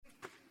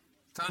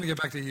Time to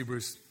get back to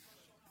Hebrews.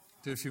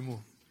 Do a few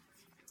more.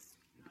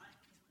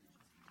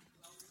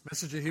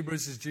 Message of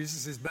Hebrews is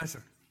Jesus is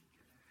better.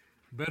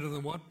 Better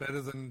than what?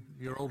 Better than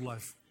your old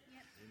life.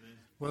 Yep.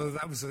 Whether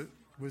that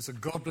was a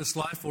godless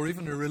life or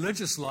even a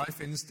religious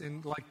life, in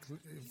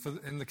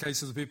the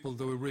case of the people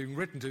that were being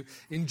written to,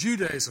 in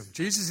Judaism.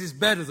 Jesus is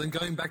better than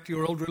going back to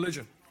your old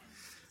religion.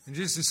 And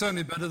Jesus is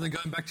certainly better than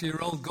going back to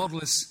your old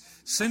godless,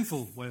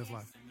 sinful way of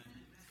life.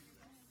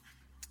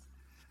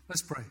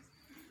 Let's pray.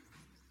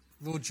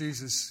 Lord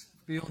Jesus,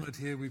 be honored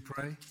here, we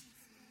pray.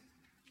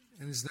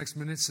 In these next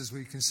minutes as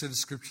we consider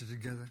Scripture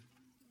together.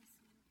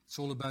 It's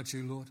all about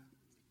you, Lord.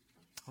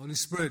 Holy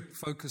Spirit,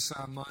 focus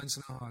our minds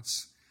and our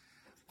hearts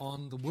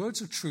on the words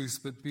of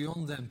truth, but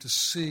beyond them to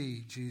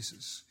see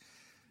Jesus.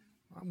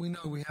 We know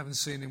we haven't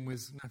seen him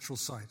with natural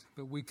sight,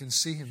 but we can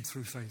see him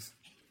through faith.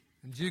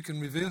 And you can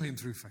reveal him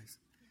through faith.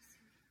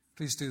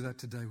 Please do that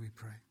today, we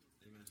pray.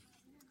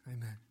 Amen.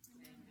 Amen.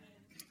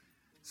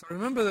 So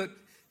remember that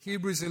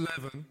Hebrews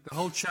 11, the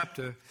whole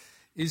chapter,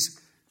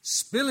 is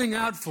spilling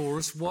out for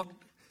us what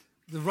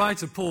the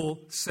writer Paul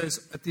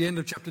says at the end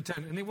of chapter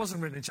 10. And it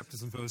wasn't written in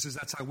chapters and verses,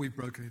 that's how we've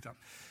broken it up.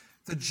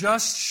 The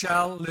just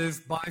shall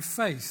live by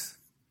faith.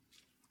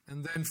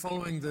 And then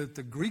following the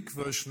Greek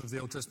version of the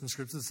Old Testament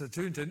scriptures, the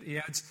Septuagint, he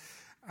adds,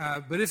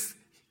 but if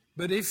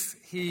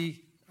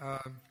he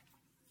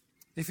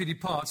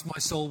departs, my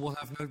soul will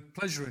have no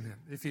pleasure in him.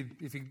 If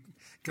he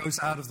goes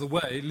out of the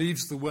way,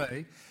 leaves the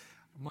way,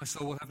 my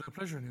soul will have no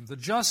pleasure in him. The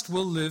just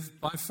will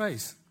live by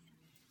faith.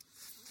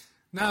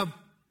 Now,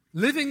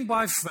 living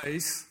by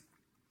faith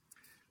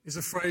is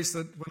a phrase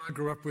that when I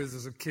grew up with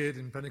as a kid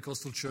in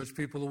Pentecostal church,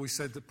 people always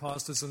said that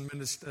pastors and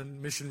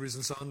missionaries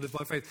and so on live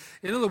by faith.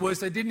 In other words,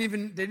 they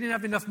didn't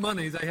have enough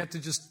money, they had to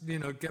just,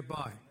 get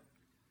by.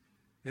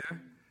 Yeah?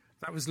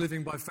 That was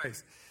living by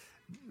faith.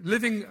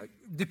 Living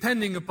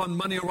depending upon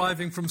money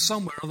arriving from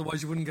somewhere,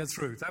 otherwise you wouldn't get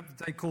through.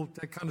 They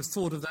kind of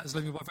thought of that as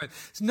living by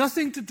faith. It's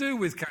nothing to do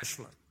with cash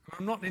flow.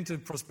 I'm not into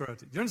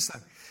prosperity. Do you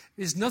understand?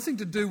 It's nothing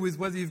to do with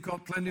whether you've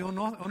got plenty or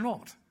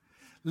not.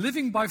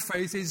 Living by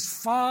faith is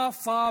far,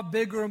 far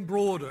bigger and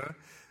broader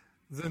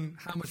than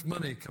how much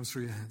money comes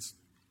through your hands.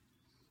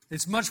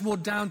 It's much more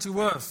down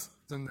to earth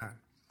than that.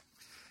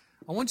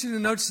 I want you to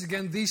notice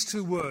again these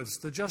two words.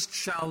 The just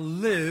shall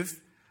live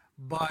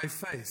by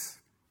faith.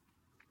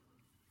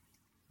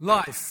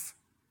 Life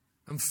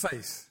and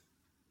faith.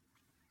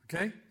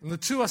 Okay? And the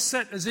two are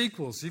set as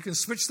equals. You can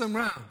switch them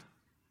round.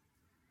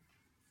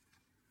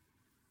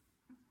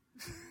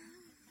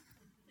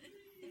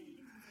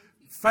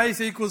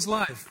 Faith equals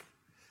life.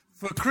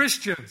 For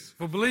Christians,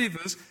 for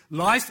believers,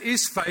 life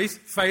is faith,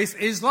 faith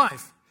is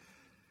life.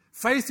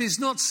 Faith is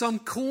not some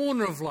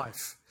corner of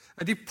life,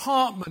 a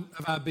department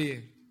of our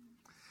being.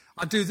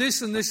 I do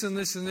this and this and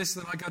this and this,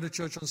 then I go to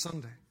church on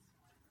Sunday.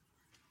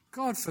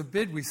 God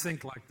forbid we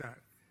think like that.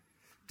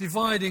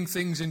 Dividing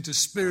things into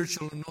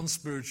spiritual and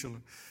non-spiritual,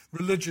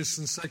 religious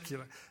and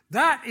secular.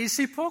 That is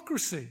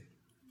hypocrisy.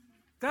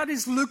 That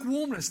is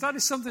lukewarmness. That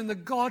is something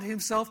that God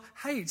himself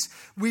hates.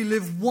 We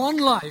live one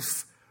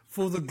life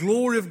for the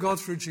glory of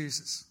God through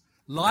Jesus.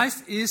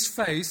 Life is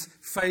faith,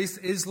 faith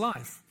is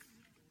life.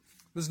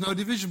 There's no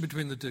division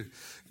between the two.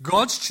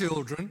 God's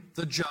children,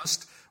 the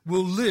just,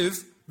 will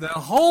live their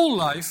whole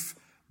life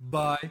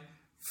by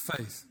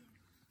faith.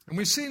 And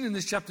we've seen in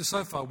this chapter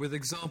so far with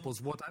examples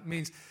what that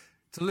means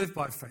to live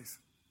by faith.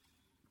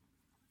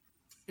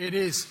 It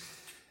is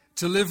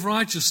to live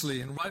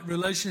righteously in right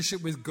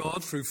relationship with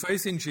God through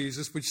faith in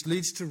Jesus, which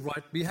leads to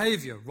right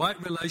behavior. Right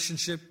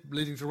relationship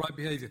leading to right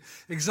behavior.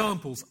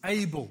 Examples,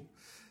 Abel,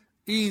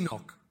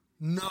 Enoch,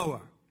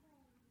 Noah.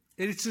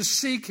 It is to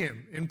seek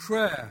him in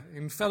prayer,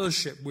 in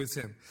fellowship with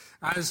him,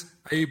 as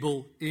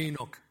Abel,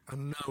 Enoch,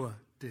 and Noah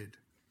did.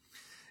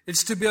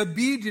 It's to be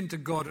obedient to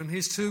God and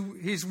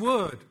his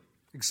word.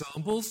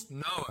 Examples,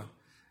 Noah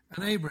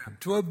and Abraham.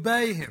 To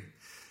obey him.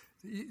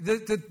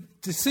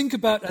 To think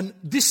about a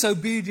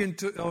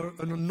disobedient or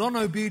a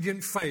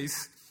non-obedient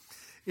faith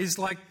is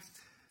like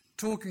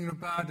talking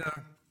about,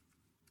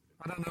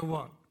 I don't know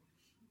what.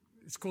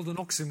 It's called an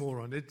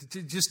oxymoron.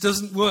 It just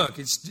doesn't work.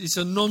 It's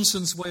a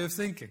nonsense way of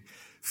thinking.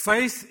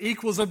 Faith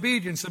equals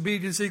obedience.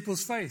 Obedience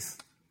equals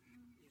faith.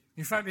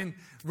 In fact, in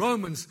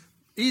Romans,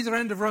 either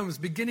end of Romans,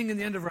 beginning and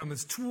the end of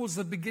Romans, towards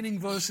the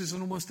beginning verses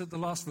and almost at the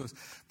last verse,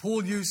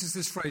 Paul uses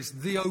this phrase,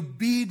 the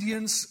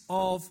obedience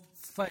of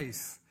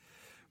faith.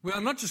 We are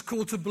not just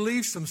called to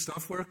believe some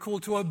stuff, we're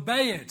called to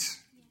obey it.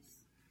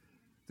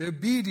 The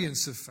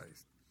obedience of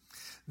faith.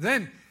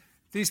 Then,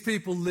 these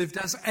people lived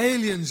as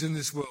aliens in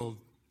this world.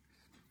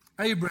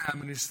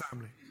 Abraham and his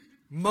family.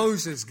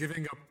 Moses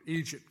giving up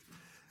Egypt.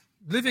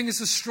 Living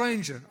as a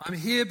stranger. I'm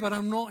here, but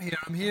I'm not here.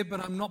 I'm here, but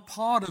I'm not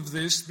part of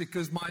this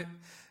because my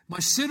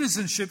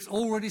citizenship's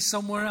already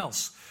somewhere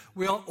else.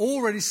 We are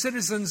already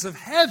citizens of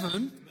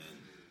heaven,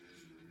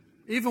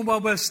 even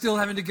while we're still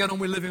having to get on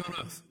with living on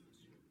earth.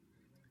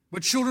 We're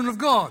children of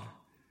God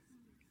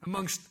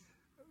amongst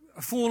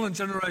a fallen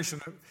generation,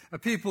 a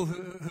people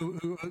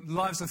whose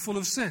lives are full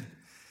of sin.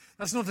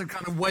 That's not to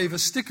kind of wave a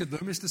stick at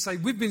them. It's to say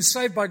we've been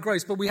saved by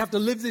grace, but we have to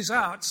live this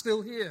out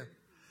still here.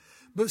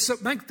 But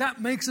that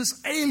makes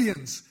us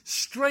aliens,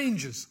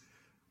 strangers,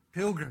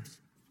 pilgrims.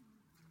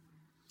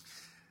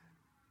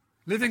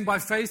 Living by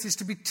faith is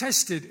to be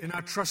tested in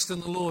our trust in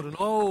the Lord. And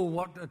oh,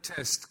 what a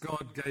test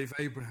God gave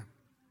Abraham.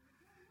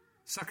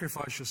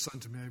 Sacrifice your son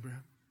to me,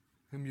 Abraham,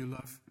 whom you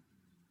love.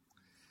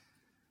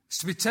 It's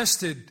to be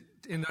tested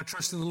in our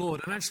trust in the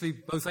Lord. And actually,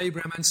 both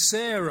Abraham and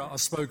Sarah are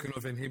spoken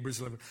of in Hebrews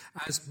 11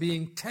 as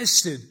being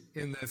tested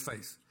in their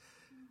faith.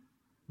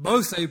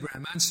 Both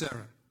Abraham and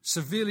Sarah,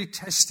 severely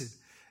tested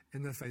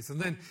in their faith. And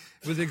then,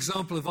 with the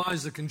example of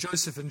Isaac and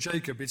Joseph and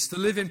Jacob, it's to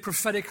live in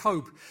prophetic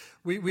hope.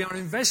 We are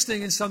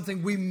investing in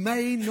something we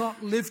may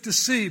not live to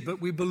see, but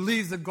we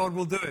believe that God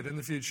will do it in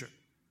the future.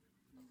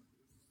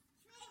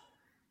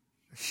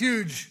 A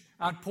huge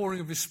outpouring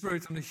of His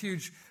Spirit and a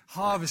huge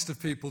harvest of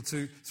people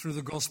through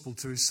the gospel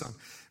to His Son.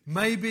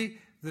 Maybe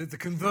the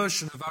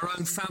conversion of our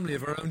own family,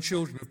 of our own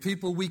children, of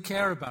people we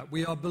care about.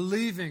 We are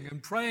believing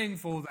and praying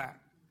for that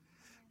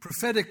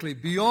prophetically,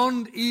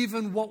 beyond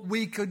even what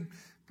we could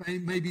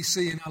maybe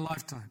see in our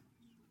lifetime.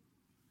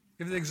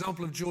 Give the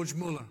example of George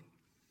Muller,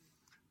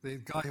 the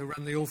guy who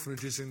ran the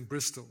orphanages in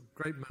Bristol,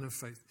 great man of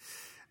faith.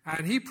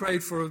 And he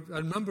prayed for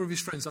a number of his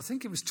friends. I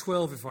think it was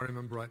 12, if I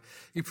remember right.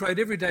 He prayed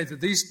every day that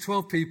these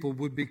 12 people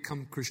would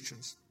become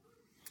Christians.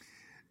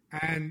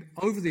 And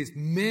over these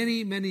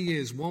many, many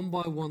years, one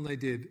by one they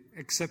did,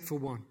 except for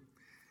one.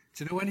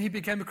 Do you know when he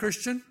became a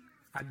Christian?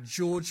 At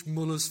George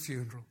Muller's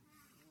funeral.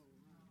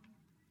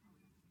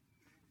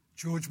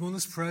 George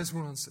Muller's prayers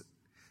were answered.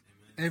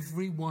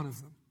 Every one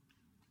of them.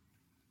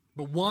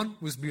 But one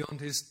was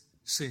beyond his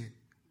seeing,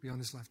 beyond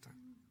his lifetime.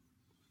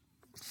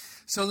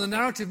 So the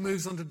narrative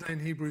moves on today in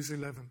Hebrews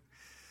 11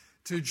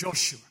 to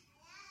Joshua.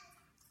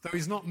 Though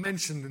he's not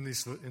mentioned in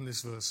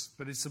this verse,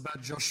 but it's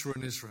about Joshua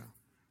and Israel.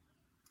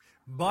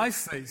 By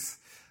faith,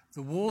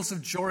 the walls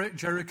of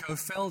Jericho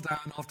fell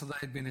down after they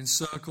had been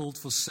encircled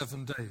for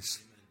 7 days.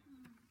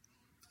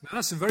 Now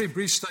that's a very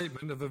brief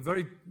statement of a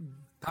very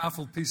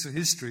powerful piece of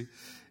history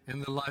in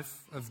the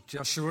life of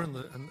Joshua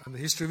and the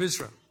history of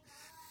Israel.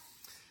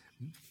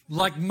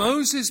 Like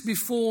Moses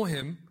before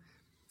him,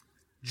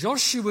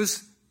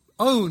 Joshua's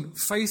own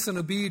faith and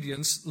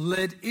obedience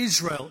led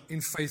Israel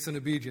in faith and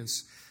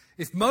obedience.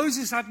 If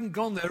Moses hadn't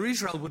gone there,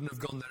 Israel wouldn't have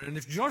gone there. And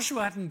if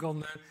Joshua hadn't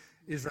gone there,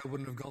 Israel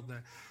wouldn't have gone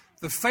there.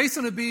 The faith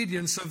and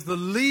obedience of the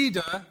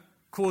leader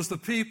caused the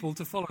people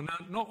to follow.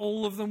 Now, not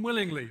all of them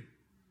willingly.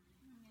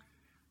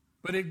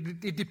 But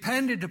it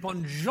depended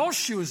upon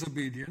Joshua's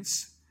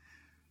obedience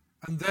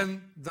and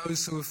then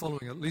those who were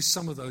following, at least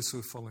some of those who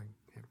were following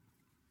him.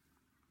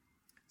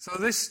 So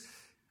this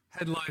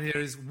headline here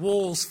is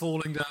walls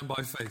falling down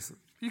by faith.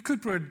 You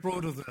could put it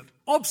broader than that.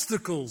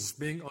 Obstacles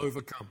being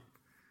overcome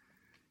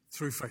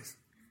through faith.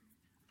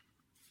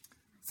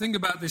 Think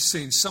about this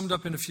scene, summed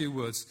up in a few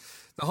words.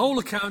 The whole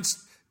account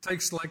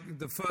takes like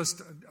the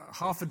first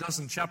half a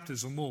dozen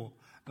chapters or more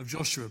of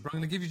Joshua. But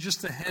I'm going to give you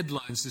just the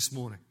headlines this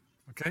morning.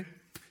 Okay?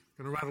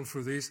 I'm going to rattle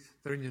through these.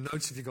 They're in your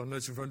notes if you've got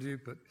notes in front of you,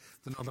 but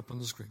they're not up on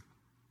the screen.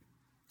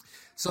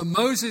 So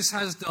Moses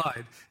has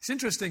died. It's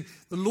interesting.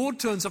 The Lord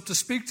turns up to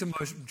speak to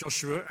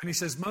Joshua and he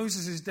says,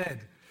 Moses is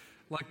dead.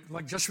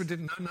 Like Joshua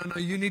didn't know. No,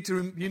 you need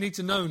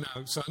to know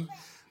now, son.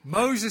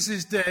 Moses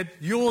is dead.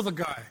 You're the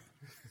guy.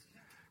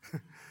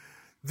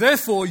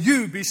 Therefore,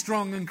 you be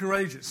strong and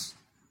courageous.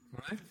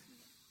 Right?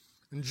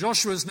 And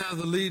Joshua is now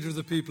the leader of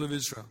the people of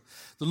Israel.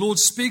 The Lord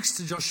speaks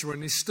to Joshua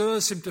and he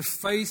stirs him to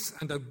faith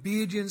and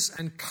obedience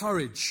and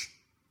courage.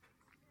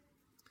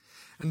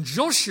 And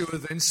Joshua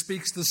then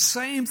speaks the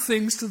same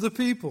things to the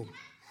people.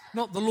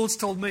 Not the Lord's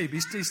told me,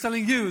 but he's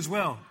telling you as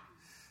well.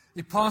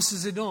 He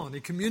passes it on. He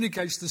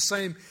communicates the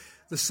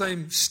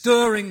same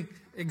stirring,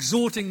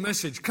 exhorting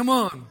message. Come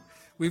on.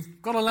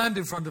 We've got a land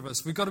in front of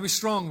us. We've got to be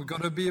strong. We've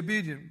got to be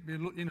obedient.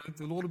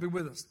 The Lord will be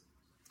with us.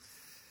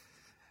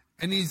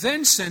 And he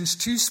then sends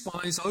 2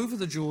 spies over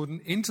the Jordan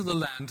into the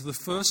land to the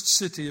first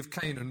city of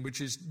Canaan, which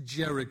is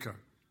Jericho.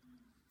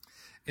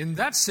 In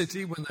that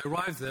city, when they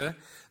arrive there,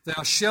 they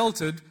are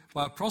sheltered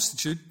by a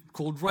prostitute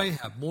called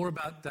Rahab. More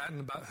about that and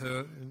about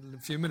her in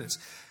a few minutes.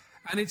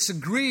 And it's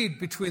agreed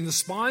between the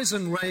spies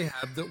and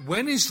Rahab that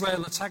when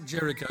Israel attack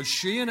Jericho,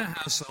 she and her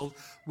household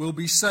will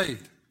be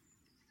saved.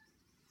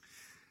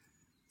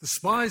 The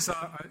spies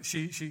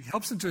she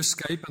helps them to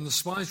escape, and the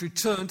spies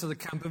return to the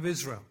camp of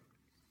Israel.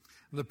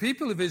 And the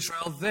people of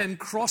Israel then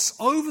cross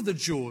over the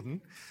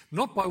Jordan,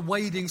 not by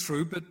wading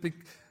through, but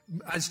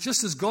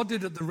just as God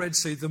did at the Red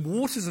Sea, the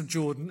waters of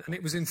Jordan, and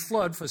it was in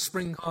flood for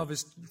spring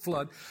harvest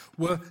flood,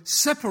 were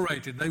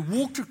separated. They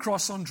walked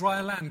across on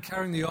dry land,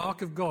 carrying the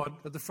ark of God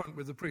at the front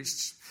with the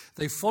priests.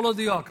 They followed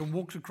the ark and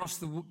walked across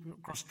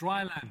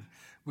dry land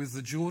with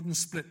the Jordan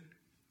split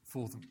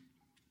for them.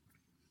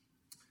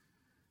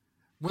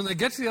 When they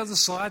get to the other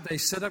side, they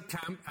set up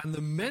camp, and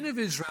the men of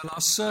Israel are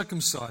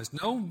circumcised.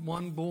 No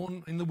one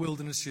born in the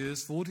wilderness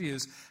years, 40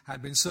 years,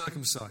 had been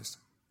circumcised.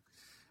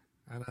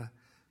 And a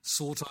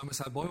sore time was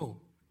had by all.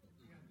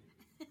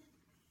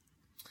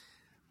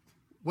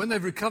 When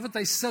they've recovered,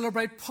 they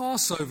celebrate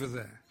Passover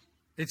there.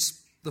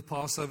 It's the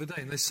Passover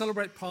day, and they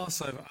celebrate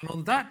Passover. And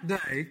on that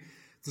day,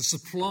 the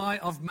supply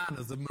of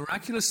manna, the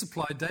miraculous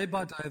supply day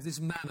by day of this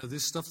manna,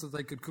 this stuff that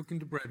they could cook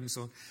into bread and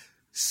so on,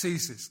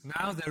 ceases.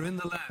 Now they're in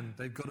the land.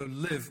 They've got to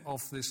live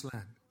off this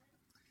land.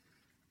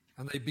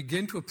 And they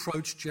begin to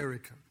approach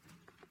Jericho.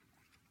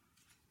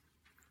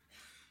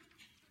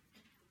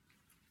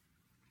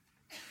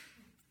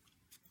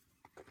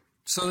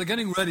 So they're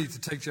getting ready to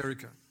take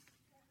Jericho.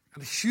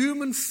 And a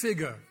human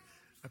figure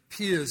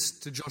appears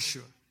to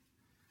Joshua.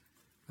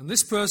 And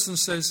this person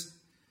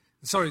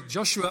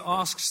Joshua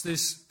asks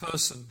this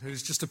person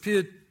who's just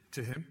appeared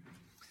to him,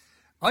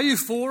 are you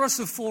for us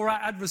or for our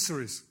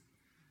adversaries?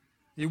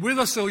 Are you with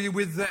us or are you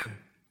with them?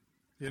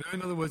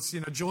 In other words,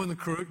 join the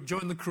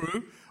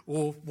crew,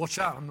 or watch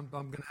out, I'm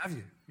going to have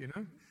you,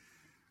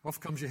 Off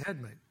comes your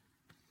head, mate.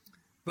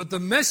 But the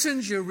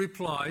messenger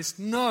replies,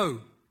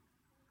 no.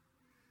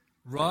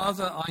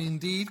 Rather, I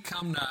indeed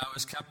come now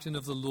as captain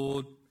of the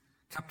Lord,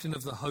 captain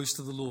of the host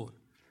of the Lord.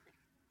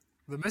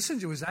 The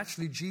messenger was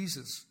actually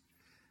Jesus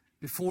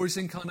before his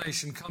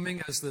incarnation,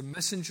 coming as the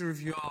messenger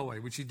of Yahweh,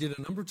 which he did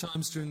a number of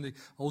times during the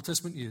Old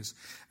Testament years.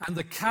 And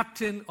the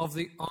captain of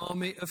the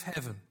army of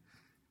heaven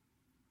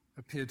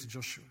appeared to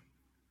Joshua.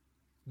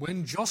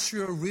 When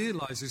Joshua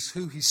realizes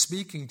who he's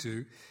speaking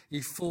to,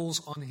 he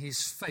falls on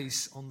his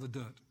face on the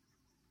dirt.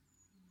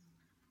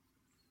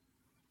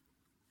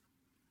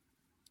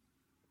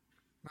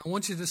 Now, I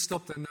want you to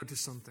stop there and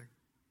notice something.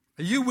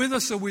 Are you with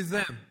us or with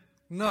them?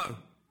 No.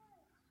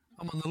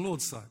 I'm on the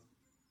Lord's side.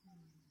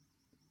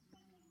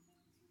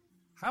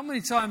 How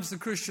many times do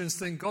Christians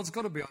think God's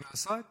got to be on our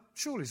side?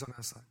 Surely he's on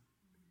our side.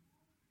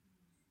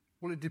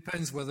 Well, it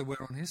depends whether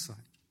we're on his side.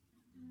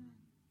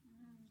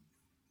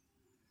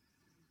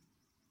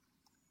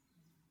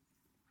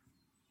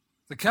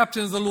 The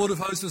captain of the Lord of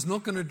hosts was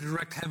not going to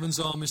direct heaven's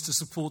armies to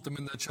support them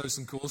in their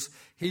chosen course.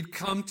 He'd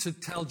come to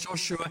tell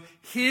Joshua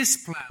his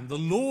plan, the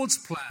Lord's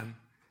plan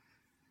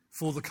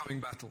for the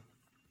coming battle.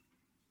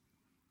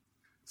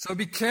 So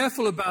be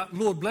careful about,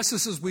 Lord, bless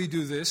us as we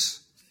do this.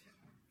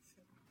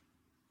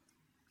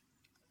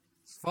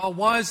 It's far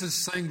wiser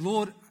saying,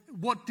 Lord,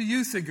 what do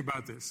you think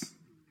about this?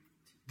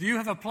 Do you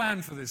have a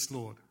plan for this,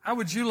 Lord? How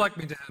would you like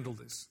me to handle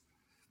this?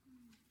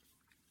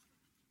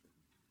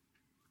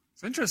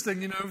 It's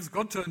interesting, if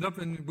God turned up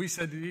and we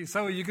said,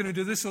 so are you going to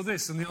do this or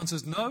this? And the answer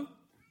is no.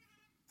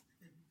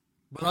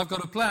 But I've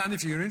got a plan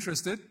if you're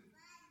interested.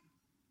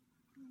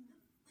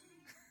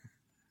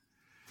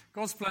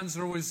 God's plans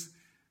are always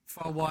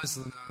far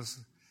wiser than ours.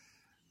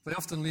 They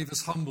often leave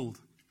us humbled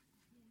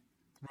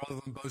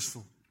rather than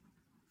boastful.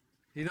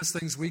 He does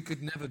things we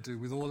could never do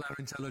with all our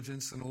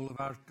intelligence and all of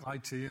our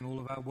IT and all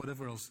of our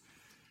whatever else.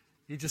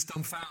 He just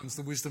dumbfounds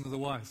the wisdom of the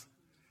wise.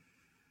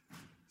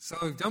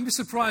 So don't be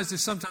surprised if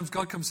sometimes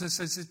God comes and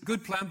says, it's a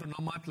good plan, but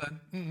not my plan.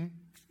 Mm-mm.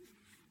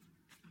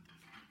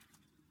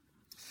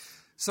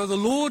 So the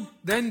Lord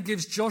then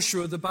gives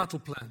Joshua the battle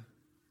plan.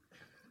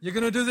 You're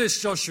going to do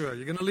this, Joshua.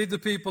 You're going to lead the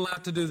people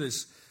out to do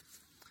this.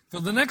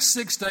 For the next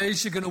 6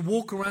 days, you're going to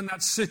walk around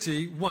that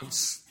city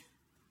once.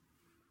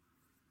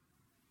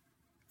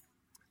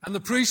 And the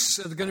priests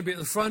are going to be at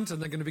the front,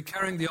 and they're going to be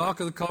carrying the Ark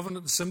of the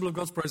Covenant, the symbol of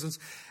God's presence.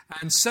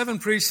 And 7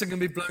 priests are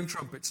going to be blowing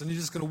trumpets. And you're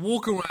just going to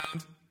walk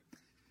around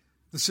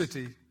the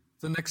city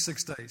the next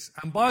 6 days.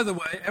 And by the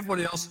way,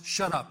 everybody else,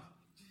 shut up.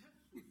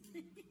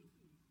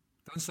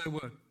 Don't say a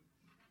word.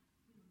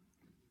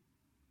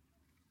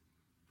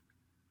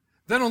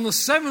 Then on the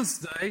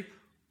 7th day,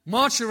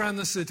 march around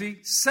the city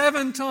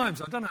 7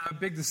 times. I don't know how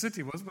big the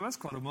city was, but that's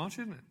quite a march,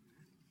 isn't it?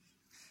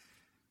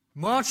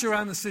 March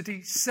around the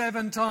city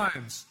 7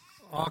 times.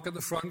 Ark at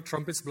the front,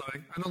 trumpets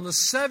blowing. And on the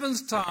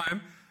 7th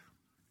time,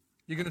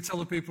 you're going to tell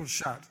the people to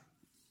shout.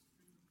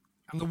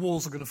 And the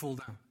walls are going to fall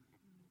down.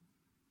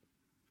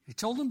 He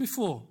told them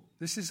before,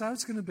 this is how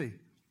it's going to be.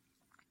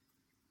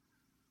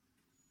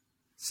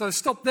 So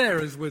stop there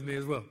with me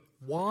as well.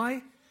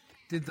 Why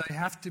did they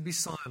have to be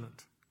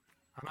silent?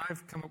 And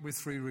I've come up with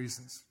 3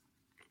 reasons.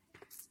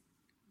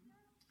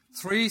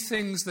 3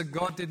 things that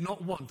God did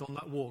not want on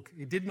that walk.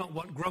 He did not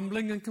want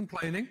grumbling and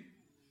complaining.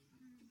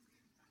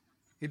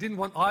 He didn't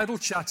want idle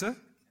chatter.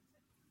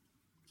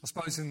 I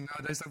suppose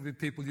nowadays that would be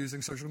people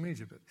using social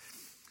media.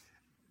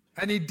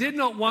 And he did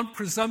not want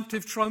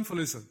presumptive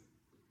triumphalism.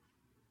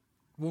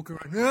 Walk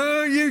around,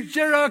 oh, you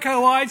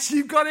Jerichoites,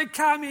 you've got it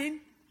coming.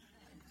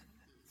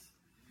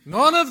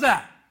 None of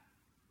that.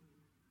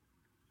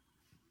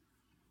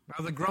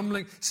 Now the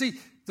grumbling. See,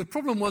 the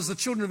problem was the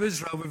children of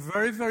Israel were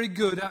very, very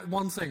good at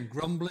one thing,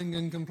 grumbling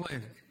and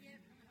complaining.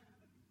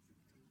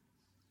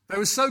 They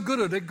were so good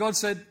at it, God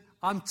said,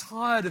 I'm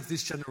tired of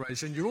this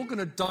generation. You're all going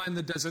to die in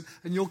the desert,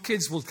 and your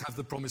kids will have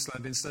the promised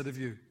land instead of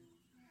you.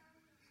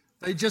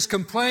 They just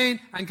complain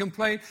and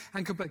complain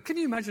and complain. Can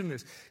you imagine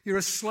this? You're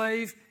a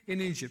slave in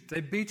Egypt.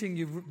 They're beating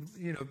you,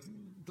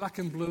 black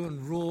and blue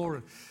and raw,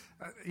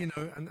 and,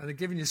 and they're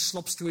giving you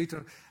slops to eat.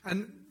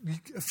 And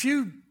a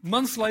few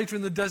months later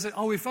in the desert,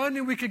 if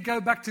only we could go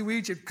back to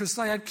Egypt because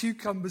they had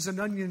cucumbers and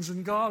onions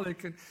and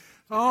garlic.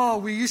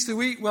 And, we used to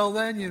eat well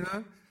then,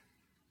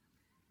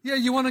 Yeah,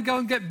 you want to go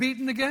and get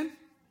beaten again?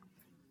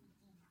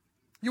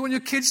 You want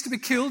your kids to be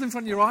killed in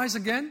front of your eyes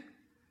again?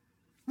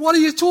 What are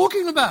you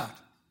talking about?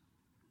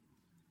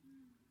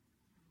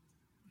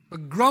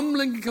 But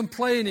grumbling and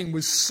complaining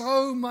was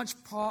so much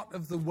part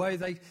of the way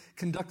they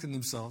conducted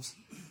themselves.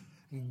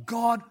 And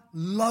God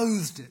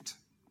loathed it.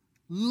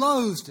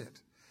 Loathed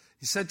it.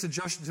 He said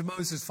to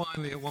Moses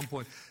finally at one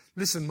point,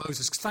 listen,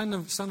 Moses, stand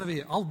over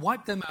here. I'll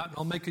wipe them out and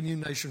I'll make a new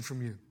nation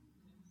from you.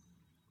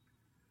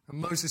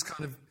 And Moses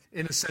kind of,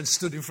 in a sense,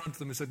 stood in front of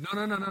them and said, no.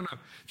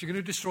 If you're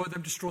going to destroy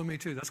them, destroy me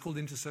too. That's called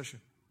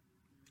intercession.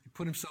 He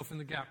put himself in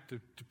the gap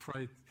to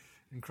pray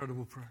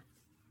incredible prayer.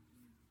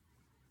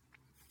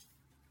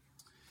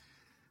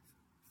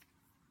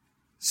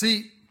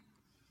 See,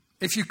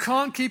 if you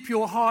can't keep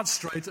your heart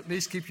straight, at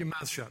least keep your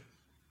mouth shut.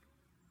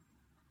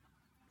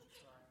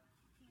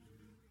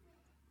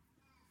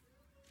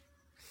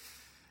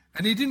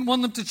 And he didn't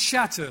want them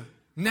to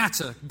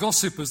natter,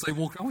 gossip as they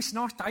walk. Oh, it's a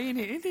nice day, isn't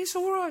it? It's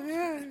all right,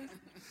 yeah.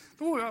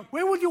 Oh,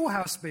 where will your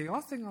house be? I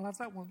think I'll have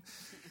that one.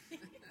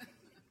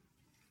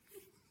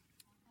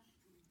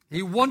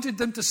 He wanted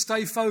them to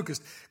stay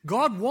focused.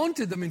 God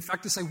wanted them, in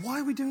fact, to say, why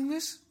are we doing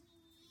this?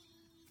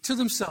 To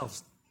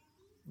themselves.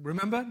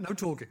 Remember? No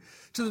talking.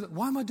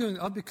 Why am I doing it?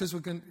 Oh, because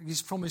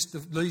he's promised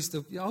to lead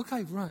the... Yeah,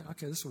 okay, right.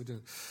 Okay, that's what we're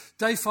doing.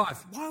 Day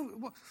 5.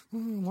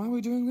 Why are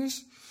we doing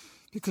this?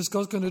 Because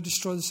God's going to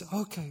destroy this.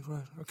 Okay,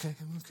 right. Okay,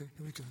 here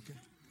we go. Okay.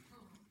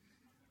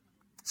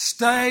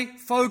 Stay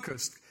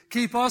focused.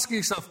 Keep asking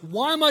yourself,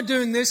 why am I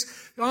doing this?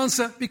 The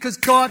answer, because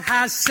God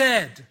has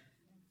said.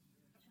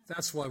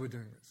 That's why we're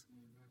doing this.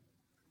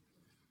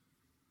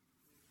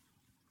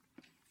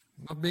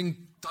 Not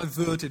being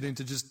diverted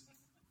into just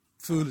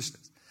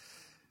foolishness.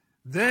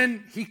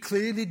 Then he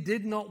clearly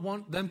did not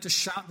want them to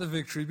shout the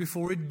victory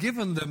before he'd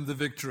given them the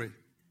victory.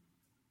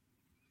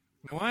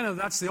 Now I know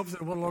that's the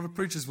opposite of what a lot of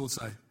preachers will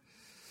say.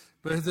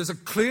 But there's a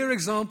clear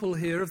example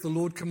here of the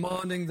Lord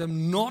commanding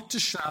them not to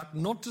shout,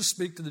 not to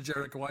speak to the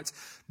Jerichoites,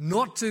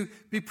 not to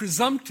be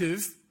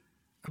presumptive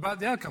about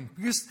the outcome.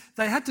 Because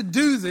they had to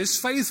do this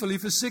faithfully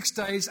for 6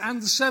 days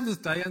and the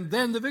 7th day, and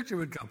then the victory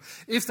would come.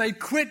 If they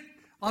quit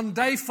on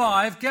day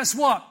 5, guess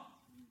what?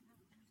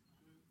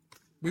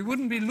 We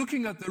wouldn't be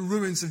looking at the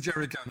ruins of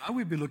Jericho now,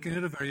 we'd be looking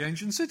at a very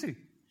ancient city.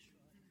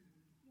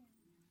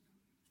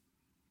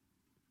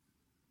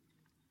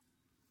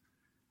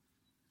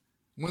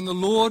 When the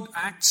Lord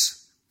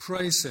acts,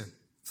 praise Him,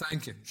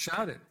 thank Him,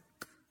 shout it.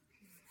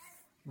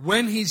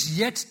 When He's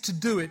yet to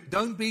do it,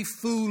 don't be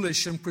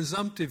foolish and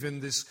presumptive in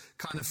this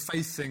kind of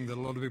faith thing that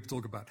a lot of people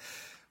talk about.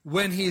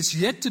 When He is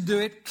yet to do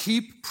it,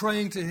 keep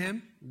praying to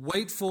Him,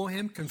 wait for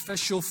Him,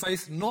 confess your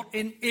faith, not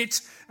in it,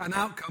 an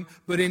outcome,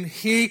 but in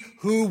He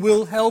who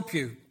will help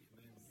you.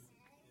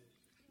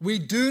 We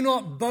do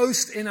not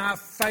boast in our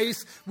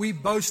faith, we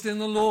boast in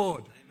the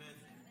Lord.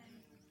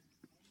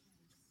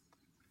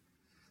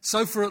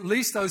 So for at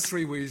least those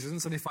 3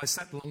 reasons, and if I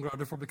sat longer, I'd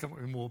have probably come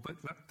up with more, but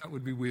that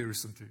would be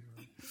wearisome to you.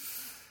 Right?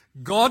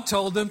 God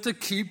told them to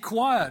keep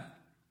quiet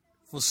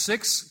for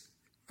 6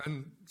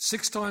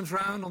 times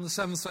round on the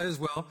 7th day as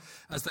well,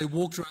 as they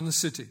walked around the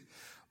city.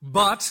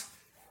 But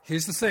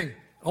here's the thing.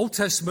 Old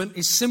Testament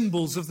is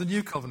symbols of the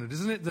New Covenant,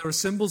 isn't it? There are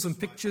symbols and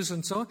pictures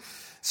and so on.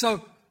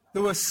 So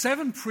there were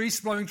 7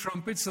 priests blowing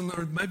trumpets, and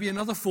there were maybe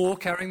another 4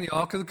 carrying the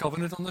Ark of the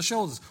Covenant on their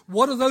shoulders.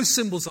 What are those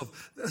symbols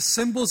of? They're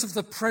symbols of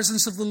the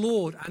presence of the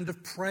Lord and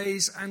of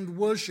praise and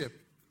worship.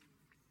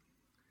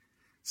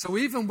 So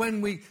even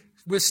when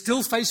we're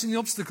still facing the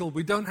obstacle,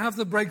 we don't have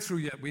the breakthrough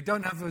yet, we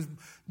don't have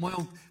my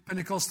old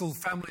Pentecostal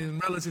family and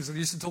relatives that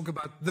used to talk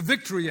about the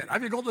victory yet.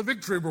 Have you got the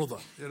victory, brother?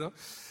 You know.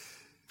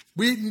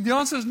 The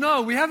answer is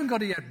no, we haven't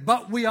got it yet.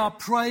 But we are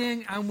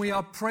praying and we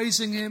are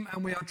praising Him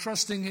and we are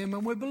trusting Him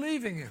and we're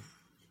believing Him.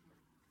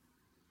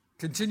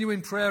 Continue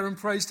in prayer and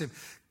praise Him.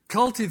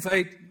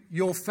 Cultivate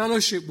your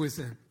fellowship with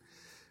Him.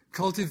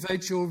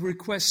 Cultivate your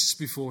requests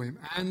before Him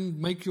and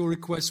make your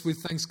requests with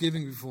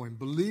thanksgiving before Him,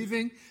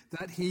 believing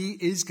that He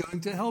is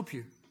going to help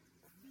you.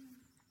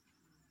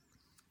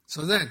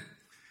 So then,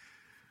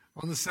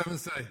 on the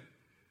 7th day,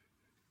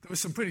 there were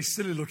some pretty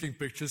silly looking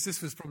pictures.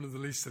 This was probably the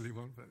least silly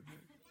one. But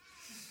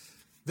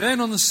then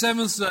on the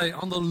 7th day,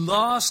 on the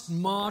last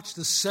march,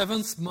 the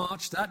 7th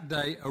march that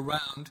day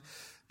around,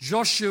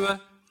 Joshua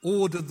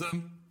ordered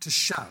them to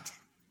shout.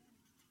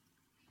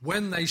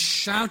 When they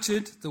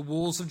shouted, the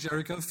walls of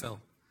Jericho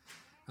fell,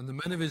 and the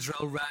men of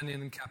Israel ran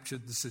in and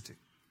captured the city.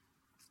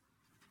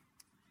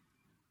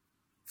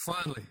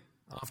 Finally,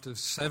 after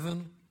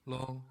 7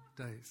 long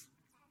days.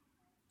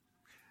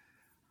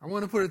 I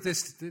want to put it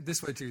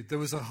this way to you. There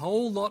was a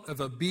whole lot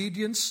of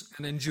obedience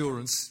and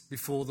endurance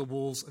before the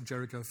walls of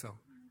Jericho fell.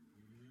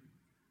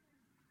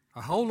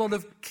 A whole lot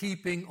of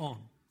keeping on,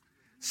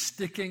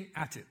 sticking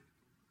at it,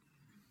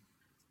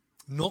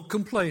 not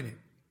complaining.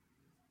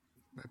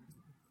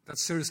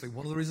 That's seriously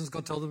one of the reasons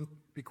God told them to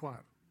be quiet.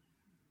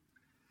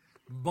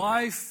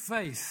 By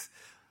faith,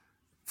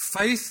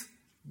 faith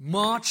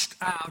marched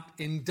out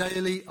in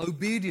daily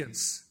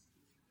obedience,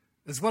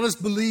 as well as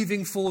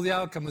believing for the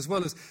outcome, as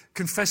well as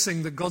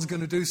confessing that God's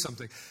going to do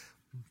something.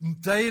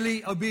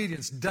 Daily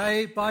obedience,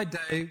 day by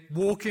day,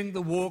 walking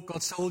the walk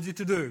God told you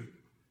to do.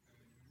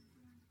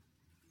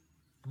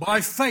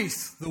 By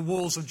faith, the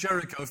walls of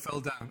Jericho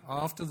fell down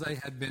after they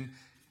had been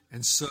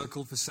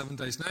encircled for 7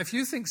 days. Now, if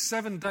you think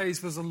 7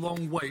 days was a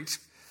long wait,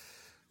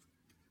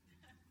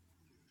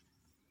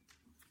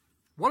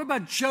 what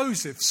about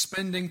Joseph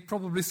spending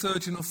probably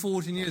 13 or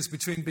 14 years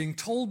between being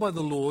told by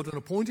the Lord and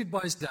appointed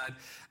by his dad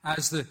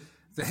as the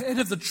head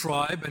of the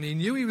tribe, and he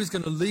knew he was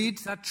going to lead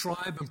that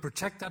tribe and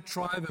protect that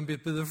tribe and be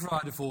the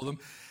provider for them.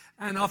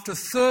 And after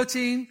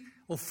 13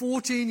 or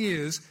 14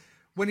 years,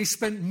 when he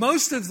spent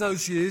most of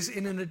those years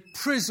in a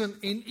prison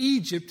in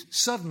Egypt,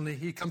 suddenly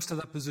he comes to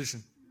that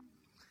position.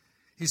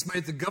 He's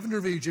made the governor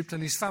of Egypt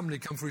and his family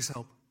come for his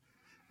help.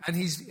 And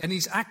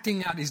he's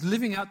acting out, he's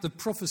living out the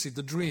prophecy,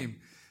 the dream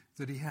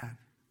that he had.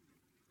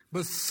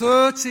 But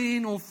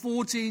 13 or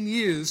 14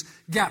 years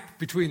gap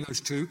between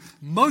those two,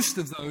 most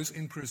of those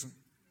in prison.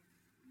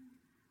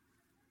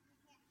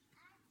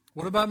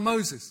 What about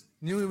Moses?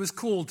 Knew he was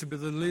called to be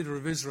the leader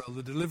of Israel,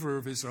 the deliverer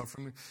of Israel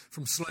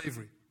from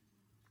slavery.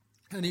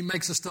 And he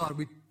makes a start.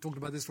 We talked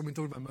about this when we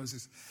talked about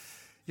Moses.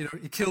 You know,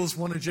 he kills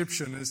one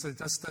Egyptian. And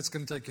that's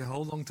going to take you a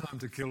whole long time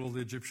to kill all the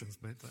Egyptians,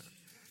 mate.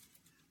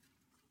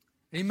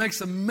 He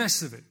makes a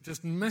mess of it,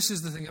 just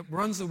messes the thing up,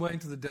 runs away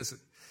into the desert.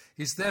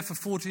 He's there for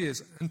 40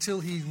 years until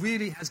he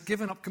really has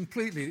given up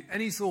completely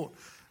any thought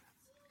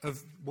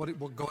of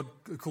what God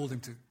called him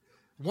to.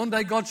 One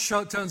day God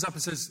turns up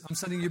and says, I'm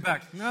sending you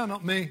back. No,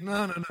 not me.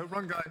 No,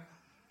 wrong guy.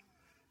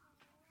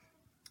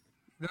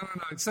 No,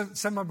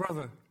 send my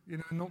brother. You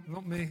know,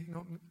 not me.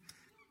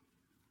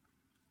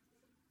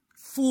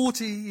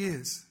 40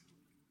 years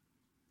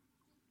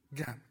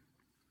gap.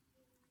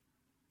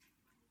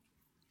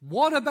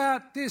 What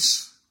about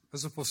this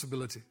as a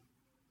possibility?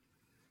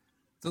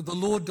 That the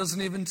Lord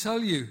doesn't even tell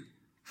you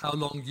how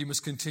long you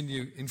must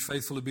continue in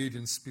faithful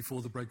obedience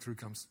before the breakthrough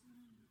comes.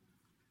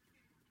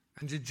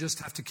 And you just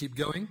have to keep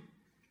going,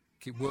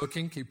 keep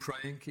working, keep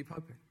praying, keep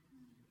hoping.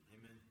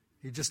 Amen.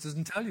 He just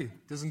doesn't tell you,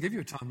 doesn't give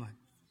you a timeline.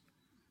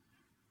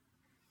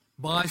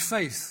 By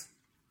faith,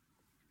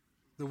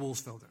 the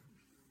walls fell down.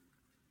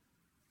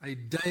 A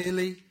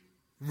daily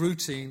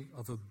routine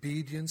of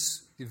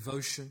obedience,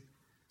 devotion,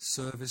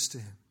 service to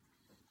Him.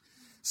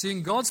 See,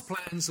 in God's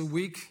plans, a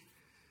week,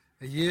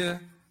 a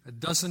year, a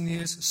dozen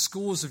years,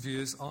 scores of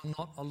years are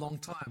not a long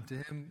time. To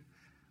Him,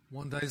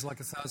 1 day is like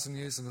 1,000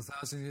 years, and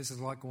 1,000 years is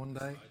like 1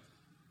 day.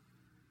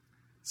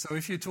 So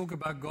if you talk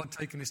about God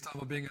taking His time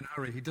or being in a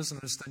hurry, He doesn't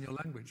understand your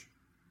language.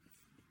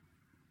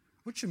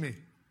 What do you mean?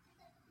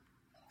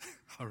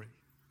 Hurry.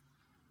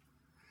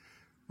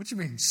 What do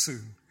you mean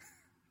soon?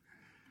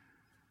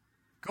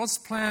 God's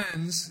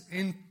plans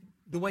in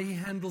the way He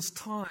handles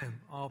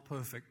time are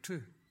perfect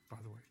too, by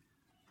the way.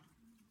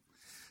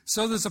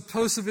 So there's a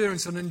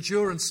perseverance and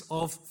endurance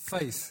of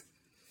faith.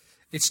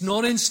 It's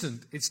not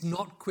instant. It's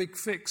not quick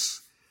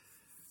fix.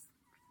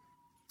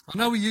 I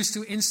know we used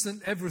to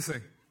instant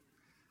everything.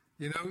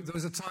 You know, there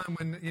was a time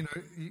when, you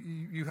know,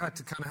 you had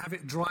to kind of have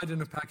it dried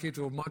in a packet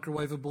or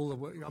microwavable.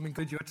 Or, I mean,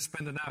 you had to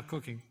spend an hour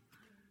cooking.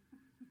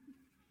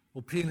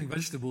 Or peeling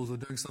vegetables or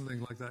doing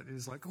something like that.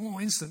 It's like, oh,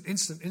 instant.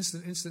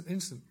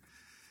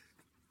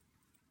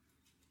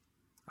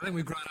 I think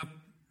we've grown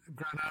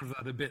out of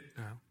that a bit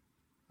now.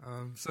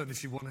 Certainly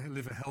if you want to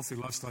live a healthy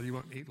lifestyle, you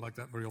won't eat like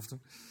that very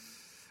often.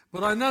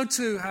 But I know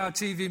too how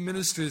TV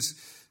ministries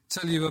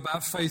tell you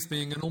about faith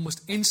being an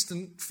almost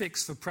instant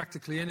fix for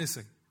practically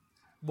anything.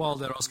 While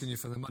they're asking you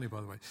for their money, by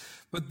the way.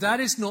 But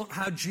that is not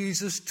how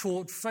Jesus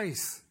taught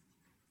faith.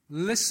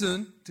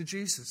 Listen to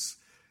Jesus.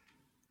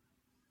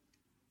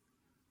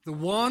 The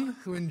one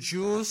who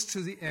endures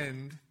to the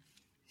end,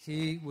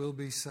 he will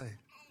be saved.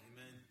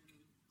 Amen.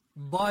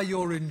 By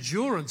your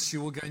endurance,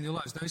 you will gain your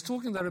lives. Now, he's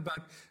talking there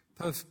about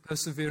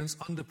perseverance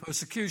under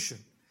persecution,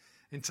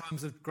 in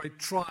times of great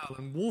trial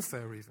and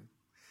warfare even.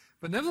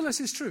 But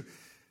nevertheless, it's true.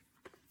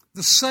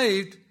 The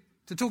saved,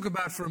 to talk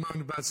about for a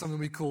moment about something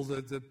we call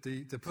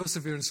the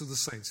perseverance of the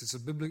saints. I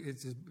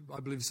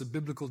believe it's a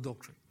biblical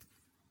doctrine.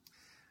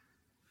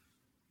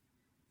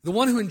 The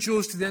one who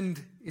endures to the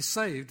end is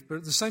saved, but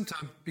at the same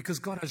time, because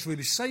God has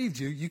really saved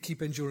you, you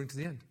keep enduring to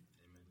the end.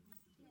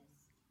 Amen.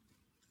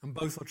 And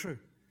both are true.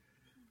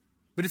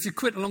 But if you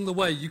quit along the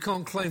way, you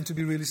can't claim to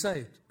be really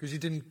saved because you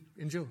didn't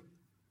endure.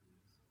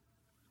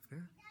 Yeah?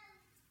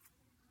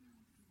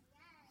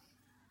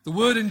 The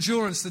word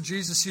endurance that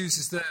Jesus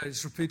uses there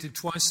is repeated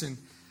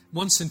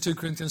once in 2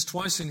 Corinthians,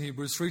 twice in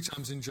Hebrews, 3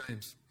 times in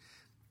James.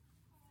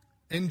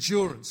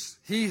 Endurance.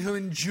 He who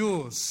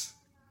endures.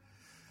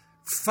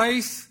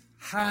 Faith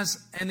has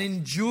an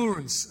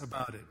endurance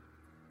about it.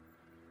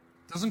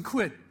 Doesn't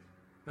quit.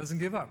 Doesn't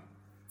give up.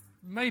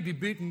 May be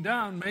beaten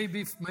down, may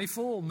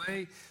fall,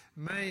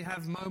 may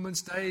have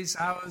moments, days,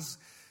 hours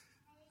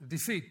of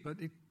defeat, but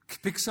it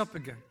picks up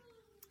again.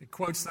 It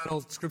quotes that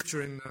old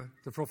scripture in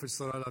the prophets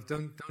that I love.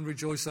 Don't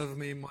rejoice over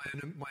me, my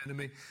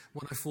enemy.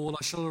 When I fall,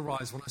 I shall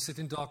arise. When I sit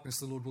in darkness,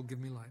 the Lord will give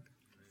me light.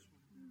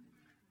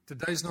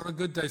 Today's not a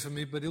good day for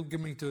me, but He'll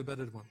give me to a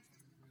better one.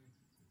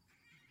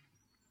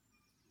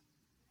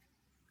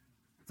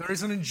 There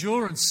is an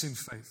endurance in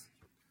faith.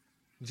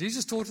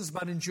 Jesus taught us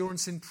about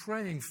endurance in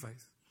praying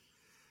faith.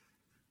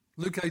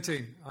 Luke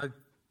 18. I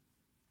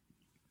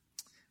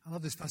I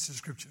love this passage of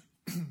Scripture.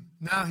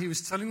 Now he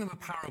was telling them a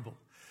parable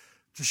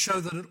to show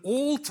that at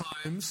all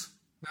times,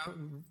 now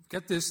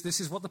get this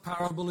is what the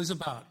parable is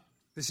about.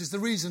 This is the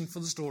reason for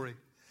the story.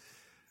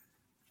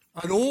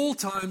 At all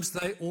times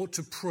they ought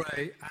to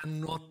pray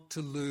and not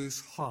to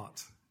lose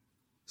heart,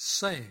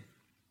 saying,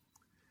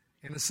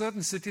 in a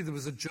certain city there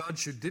was a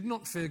judge who did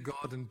not fear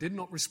God and did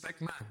not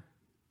respect man.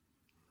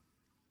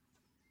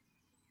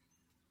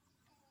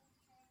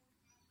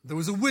 There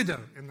was a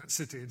widow in that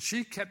city, and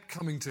she kept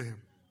coming to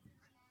him,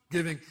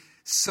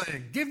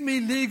 saying, give me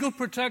legal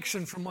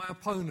protection from my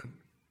opponent.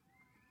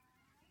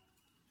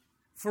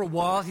 For a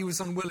while he was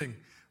unwilling,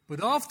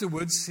 but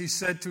afterwards he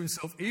said to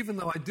himself, even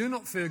though I do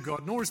not fear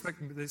God nor respect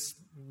this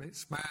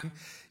man,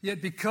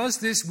 yet because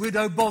this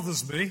widow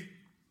bothers me,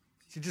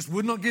 she just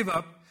would not give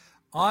up,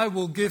 I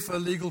will give her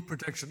legal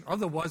protection.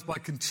 Otherwise, by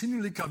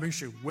continually coming,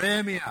 she'll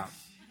wear me out.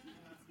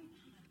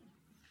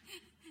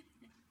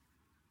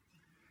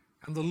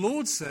 And the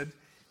Lord said,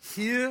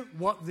 hear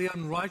what the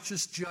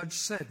unrighteous judge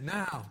said.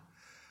 Now,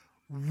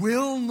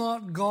 will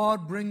not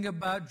God bring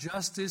about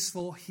justice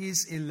for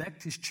his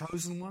elect, his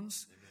chosen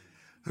ones,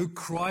 who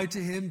cry to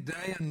him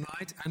day and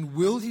night, and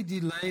will he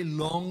delay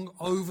long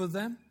over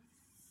them?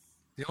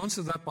 The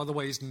answer to that, by the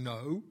way, is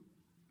no.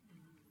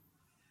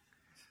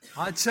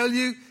 I tell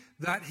you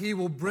that he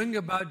will bring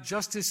about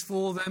justice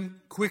for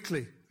them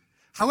quickly.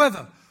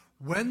 However,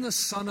 when the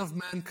Son of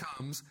Man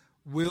comes,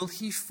 will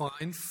he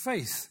find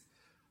faith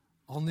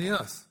on the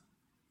earth?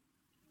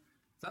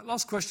 That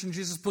last question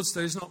Jesus puts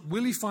there is not,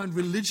 will he find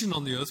religion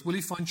on the earth? Will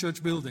he find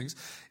church buildings?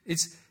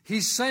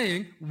 He's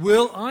saying,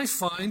 will I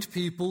find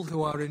people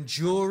who are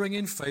enduring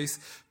in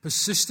faith,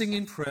 persisting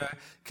in prayer,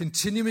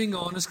 continuing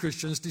on as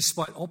Christians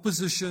despite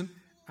opposition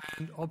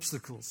and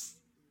obstacles?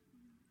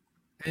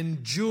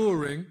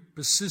 Enduring,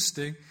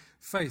 persisting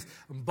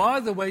faith. And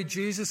by the way,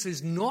 Jesus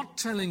is not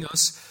telling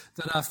us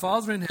that our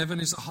Father in heaven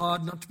is a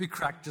hard nut to be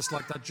cracked just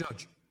like that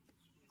judge.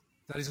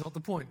 That is not the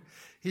point.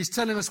 He's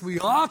telling us we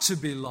are to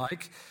be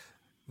like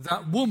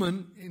that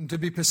woman, to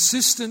be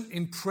persistent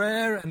in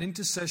prayer and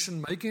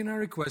intercession, making her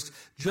request,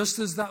 just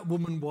as that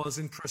woman was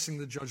in pressing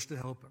the judge to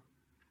help her.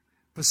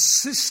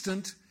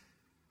 Persistent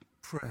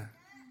prayer.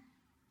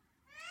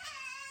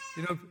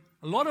 You know,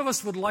 a lot of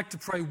us would like to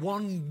pray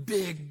one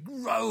big,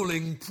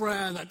 rolling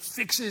prayer that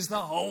fixes the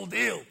whole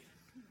deal.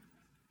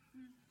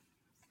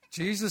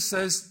 Jesus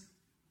says,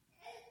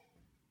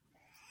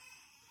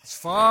 it's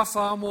far,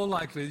 far more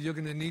likely that you're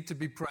going to need to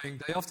be praying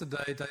day after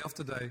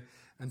day,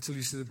 until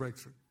you see the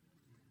breakthrough.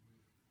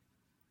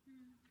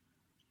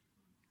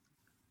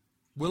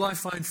 Will I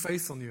find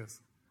faith on the earth?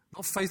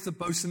 Not faith that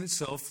boasts in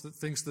itself, that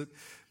thinks that,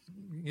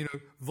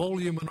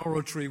 volume and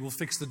oratory will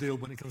fix the deal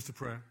when it comes to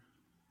prayer.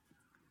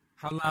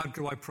 How loud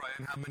do I pray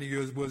and how many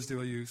words do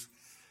I use?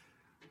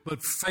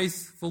 But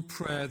faithful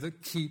prayer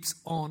that keeps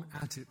on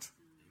at it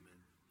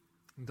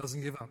and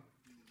doesn't give up.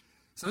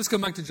 So let's go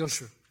back to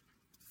Joshua.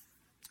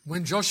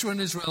 When Joshua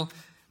and Israel,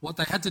 what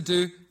they had to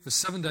do for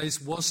 7 days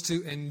was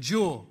to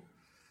endure,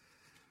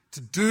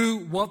 to do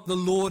what the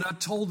Lord had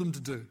told them to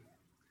do.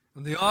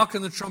 And the ark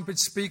and the trumpet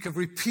speak of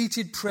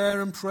repeated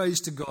prayer and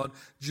praise to God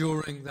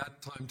during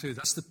that time too.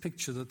 That's the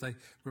picture that they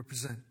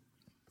represent.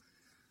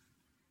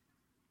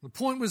 The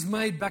point was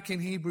made back in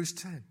Hebrews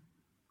 10.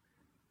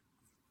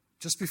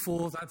 Just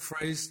before that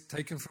phrase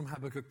taken from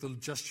Habakkuk, the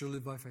just shall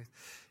live by faith.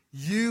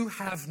 You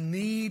have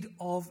need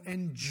of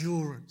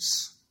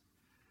endurance,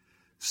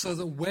 so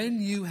that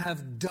when you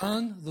have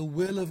done the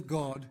will of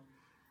God,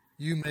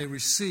 you may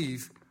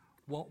receive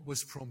what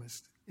was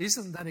promised.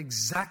 Isn't that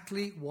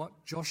exactly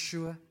what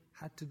Joshua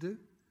had to do?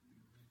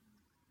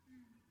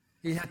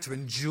 He had to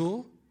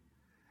endure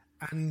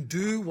and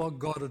do what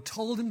God had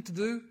told him to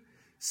do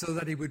so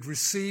that he would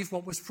receive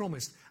what was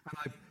promised.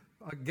 And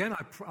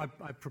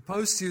I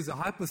propose to you the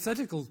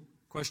hypothetical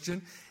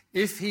question,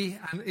 if he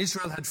and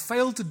Israel had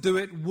failed to do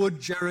it, would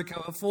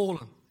Jericho have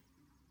fallen?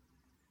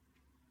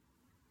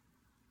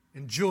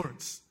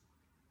 Endurance,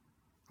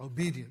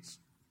 obedience.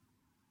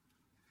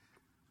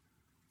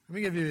 Let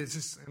me give you this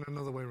just in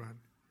another way around.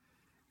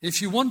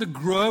 If you want to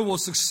grow or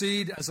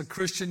succeed as a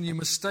Christian, you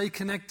must stay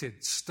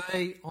connected,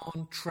 stay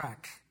on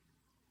track.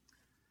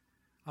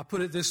 I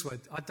put it this way.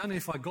 I don't know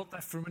if I got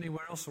that from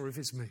anywhere else or if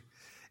it's me.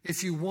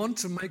 If you want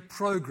to make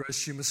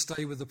progress, you must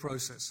stay with the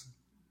process.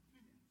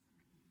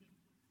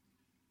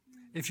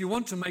 If you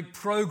want to make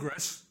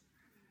progress,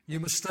 you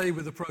must stay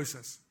with the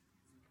process.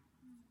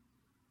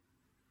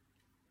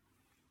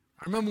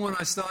 I remember when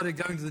I started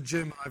going to the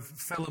gym, I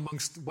fell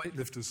amongst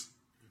weightlifters.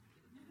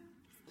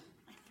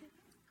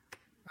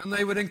 And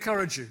they would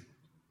encourage you.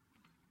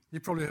 You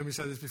probably heard me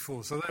say this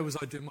before. So there was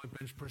I doing my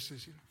bench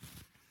presses.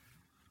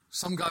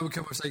 Some guy would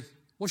come up and say,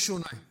 what's your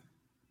name?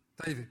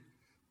 David.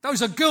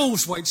 Those are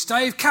girls' weights,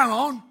 Dave. Come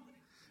on.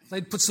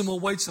 They'd put some more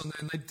weights on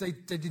there and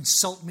they'd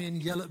insult me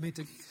and yell at me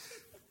to...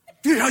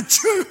 I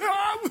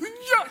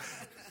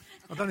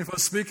don't know if I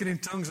was speaking in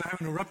tongues or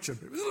having a rupture.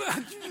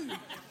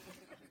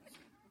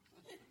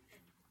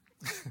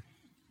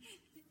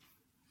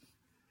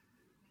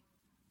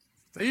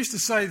 They used to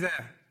say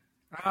there,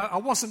 I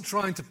wasn't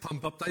trying to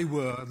pump up. They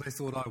were, and they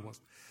thought I was.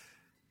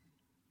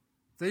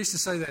 They used to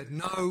say that,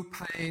 no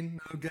pain,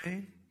 no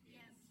gain.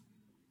 Yes.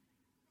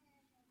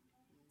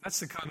 That's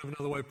the kind of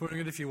another way of putting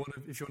it if you want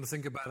to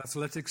think about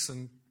athletics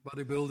and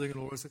bodybuilding and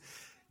all this.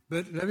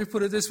 But let me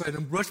put it this way, in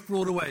a much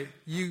broader way.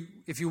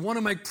 If you want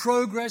to make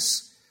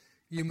progress,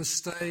 you must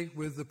stay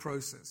with the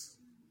process.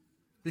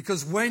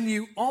 Because when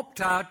you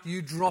opt out,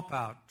 you drop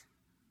out.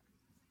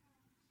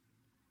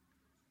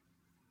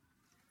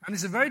 And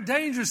it's a very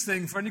dangerous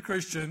thing for any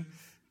Christian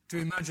to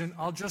imagine,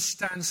 I'll just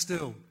stand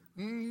still.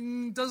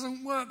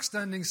 Doesn't work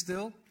standing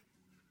still.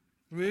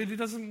 Really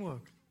doesn't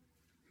work.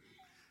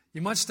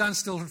 You might stand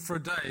still for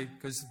a day,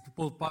 because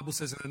the Bible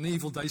says, in an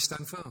evil day,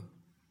 stand firm.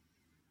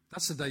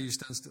 That's the day you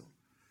stand still.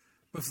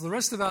 But for the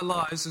rest of our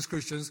lives as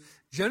Christians,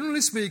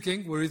 generally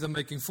speaking, we're either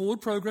making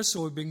forward progress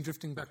or we're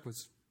drifting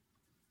backwards.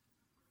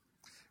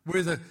 We're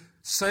either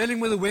sailing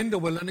with the wind or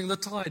we're letting the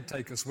tide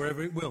take us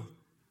wherever it will.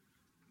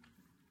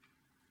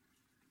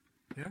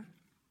 Yeah?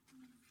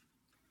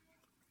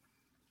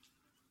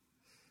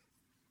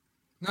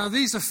 Now,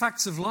 these are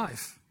facts of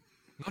life,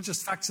 not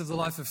just facts of the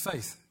life of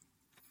faith.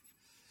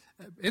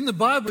 In the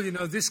Bible,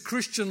 this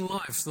Christian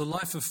life, the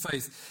life of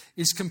faith,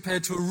 is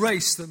compared to a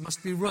race that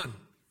must be run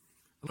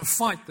and a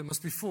fight that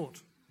must be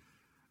fought.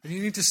 And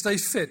you need to stay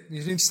fit, and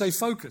you need to stay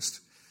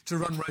focused to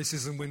run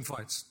races and win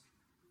fights.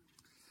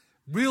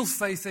 Real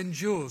faith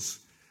endures,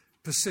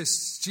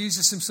 persists.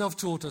 Jesus himself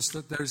taught us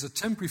that there is a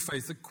temporary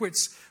faith that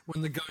quits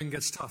when the going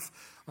gets tough,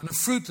 and a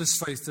fruitless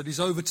faith that is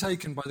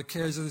overtaken by the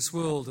cares of this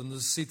world and the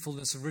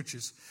deceitfulness of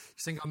riches.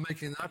 You think I'm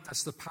making that?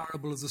 That's the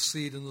parable of the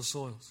seed and the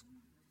soils.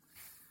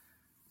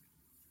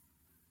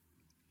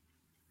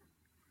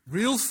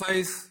 Real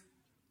faith,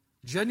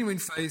 genuine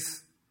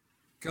faith,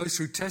 goes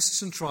through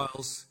tests and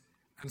trials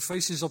and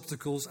faces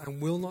obstacles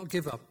and will not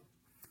give up.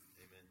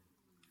 Amen.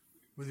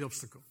 With the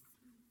obstacle.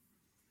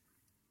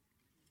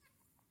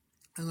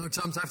 And there are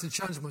times I have to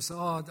challenge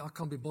myself. I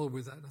can't be bothered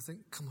with that. And I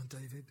think, come on,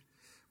 David.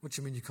 What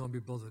do you mean you can't be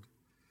bothered?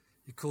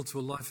 You're called to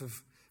a life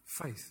of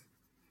faith,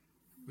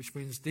 which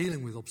means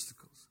dealing with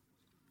obstacles,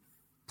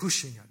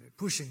 pushing at it,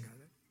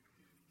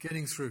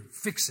 getting through,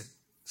 fix it,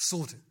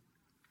 sort it.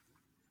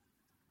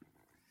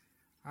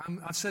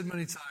 I've said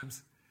many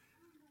times,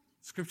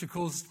 Scripture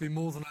calls us to be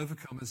more than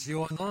overcomers.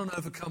 You are not an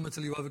overcomer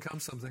until you overcome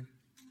something.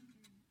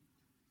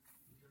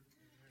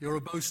 You're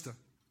a boaster.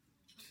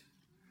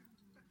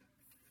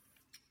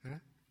 Yeah?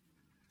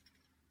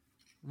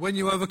 When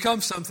you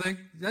overcome something,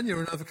 then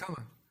you're an overcomer.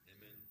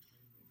 Amen.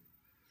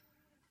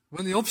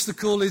 When the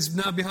obstacle is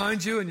now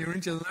behind you and you're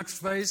into the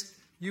next phase,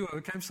 you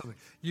overcame something.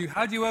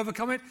 How do you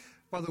overcome it?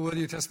 By the word of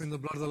your testimony, the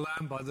blood of the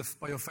Lamb,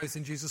 by your faith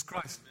in Jesus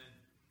Christ. Amen.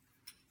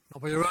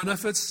 Not by your own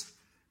efforts.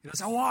 You don't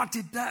say, I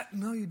did that.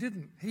 No, you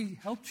didn't. He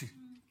helped you.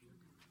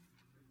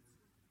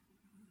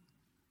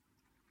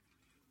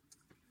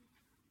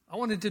 I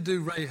wanted to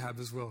do Rahab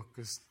as well,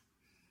 because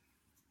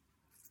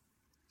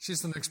she's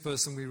the next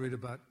person we read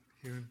about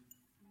here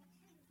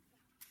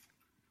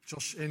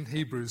in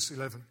Hebrews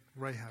 11,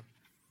 Rahab.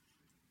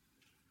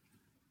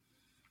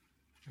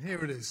 And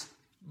here it is.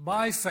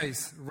 By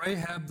faith,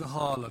 Rahab the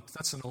harlot,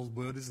 that's an old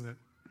word, isn't it?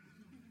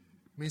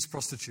 It means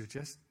prostitute,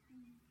 yes?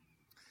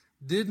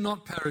 Did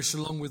not perish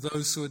along with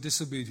those who were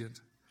disobedient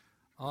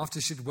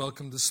after she'd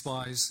welcomed the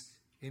spies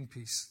in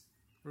peace.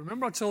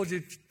 Remember I told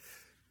you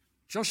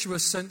Joshua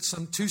sent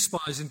two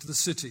spies into the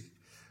city.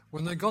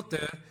 When they got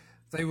there,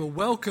 they were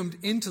welcomed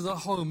into the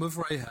home of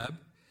Rahab,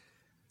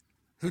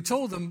 who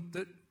told them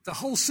that the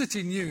whole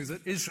city knew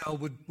that Israel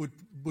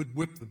would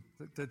whip them,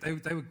 that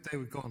they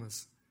were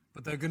goners,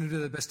 but they were going to do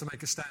their best to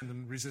make a stand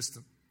and resist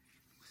them.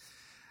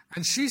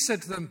 And she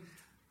said to them,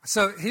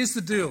 so here's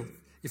the deal.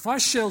 If I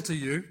shelter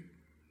you,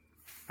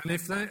 and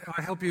if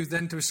I help you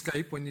then to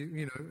escape when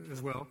you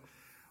as well,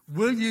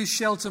 will you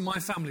shelter my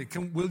family?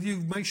 Will you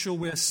make sure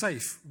we're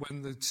safe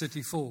when the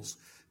city falls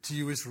to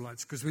you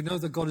Israelites? Because we know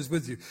that God is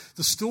with you.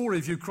 The story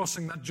of you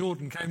crossing that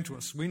Jordan came to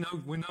us. We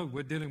know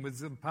we're dealing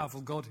with a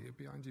powerful God here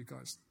behind you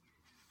guys.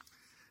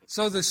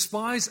 So the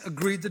spies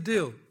agreed the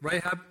deal.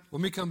 Rahab,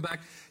 when we come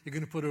back, you're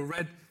going to put a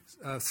red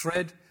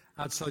thread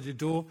outside your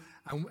door,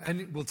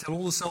 and we'll tell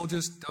all the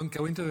soldiers, don't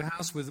go into the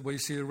house where you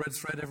see a red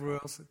thread everywhere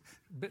else.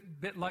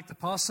 Bit like the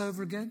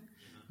Passover again,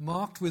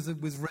 marked with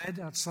red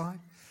outside.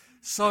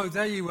 So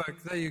there you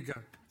go.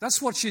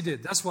 That's what she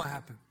did. That's what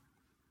happened.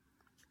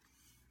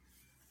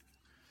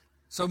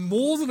 So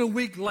more than a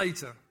week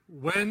later,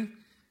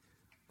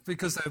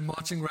 because they were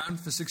marching around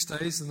for 6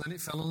 days and then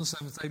it fell on the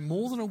 7th day,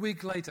 more than a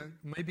week later,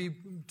 maybe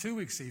 2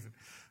 weeks even,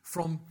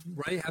 from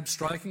Rahab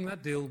striking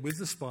that deal with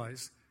the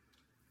spies,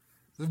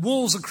 the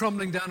walls are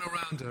crumbling down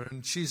around her,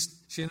 and she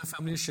and her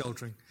family are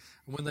sheltering.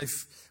 And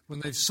when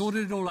they've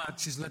sorted it all out,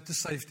 she's led to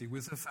safety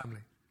with her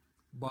family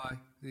by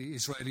the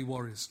Israeli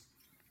warriors.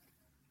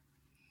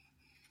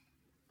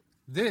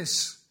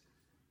 This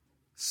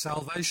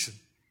salvation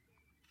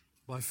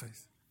by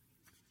faith.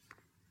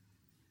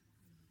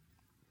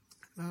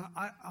 Now,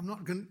 I'm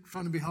not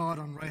trying to be hard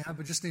on Rahab.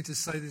 I just need to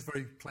say this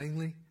very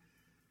plainly.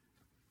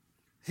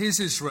 Here's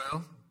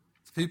Israel,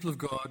 the people of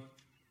God.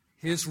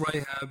 Here's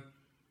Rahab,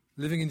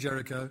 living in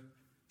Jericho.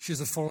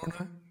 She's a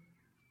foreigner.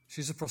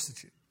 She's a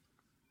prostitute.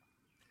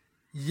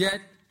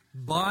 Yet,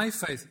 by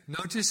faith,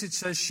 notice it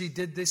says she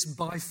did this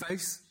by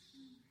faith.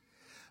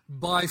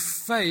 By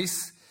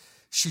faith,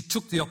 she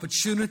took the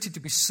opportunity to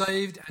be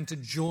saved and to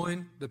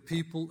join the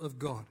people of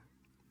God.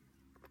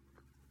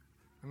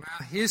 And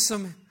now, here's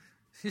some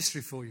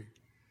history for you.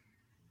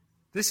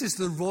 This is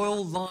the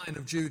royal line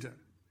of Judah.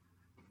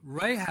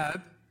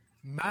 Rahab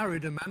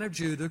married a man of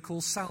Judah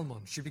called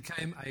Salmon. She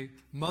became a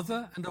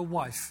mother and a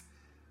wife.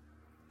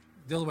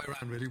 The other way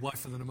around, really,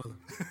 wife and then a mother.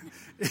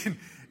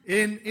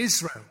 in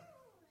Israel.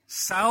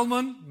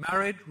 Salmon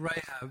married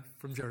Rahab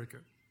from Jericho.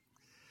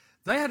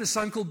 They had a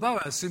son called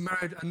Boaz who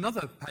married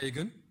another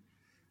pagan,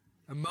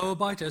 a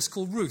Moabitess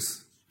called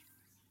Ruth,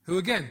 who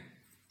again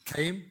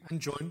came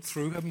and joined,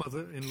 through her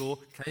mother-in-law,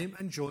 came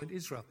and joined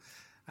Israel.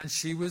 And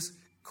she was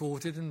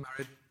courted and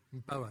married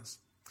Boaz.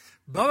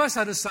 Boaz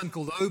had a son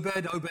called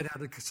Obed. Obed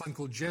had a son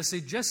called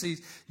Jesse.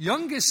 Jesse's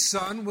youngest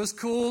son was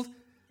called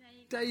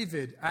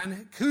David.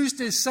 And who's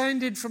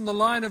descended from the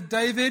line of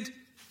David?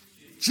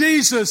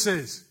 Jesus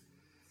is.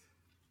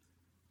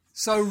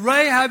 So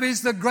Rahab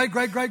is the great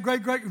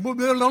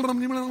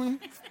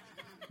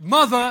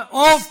mother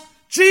of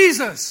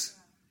Jesus.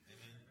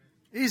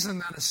 Isn't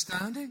that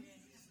astounding?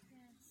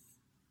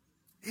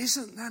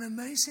 Isn't that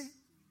amazing?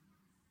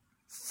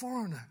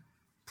 Foreigner,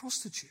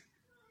 prostitute.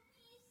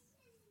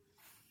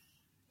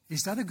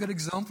 Is that a good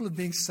example of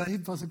being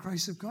saved by the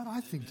grace of God? I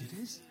think it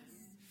is.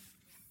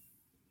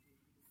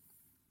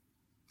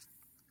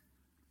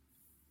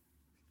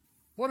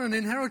 What an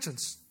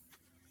inheritance.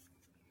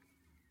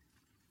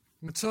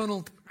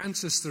 Maternal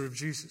ancestor of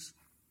Jesus.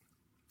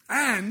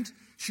 And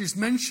she's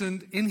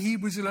mentioned in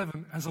Hebrews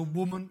 11 as a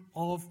woman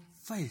of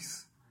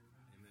faith.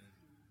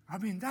 I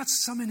mean,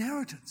 that's some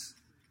inheritance.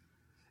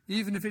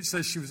 Even if it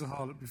says she was a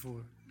harlot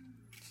before.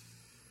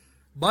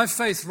 By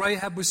faith,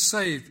 Rahab was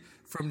saved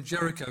from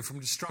Jericho, from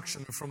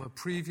destruction, and from a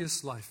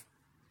previous life.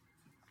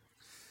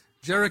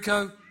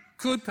 Jericho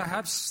could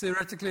perhaps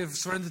theoretically have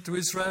surrendered to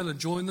Israel and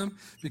joined them,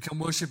 become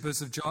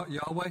worshippers of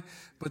Yahweh,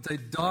 but they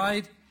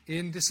died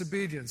in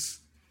disobedience.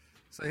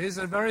 So here's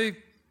a very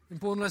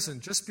important lesson.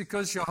 Just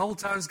because your whole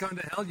town is going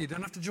to hell, you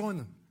don't have to join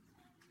them.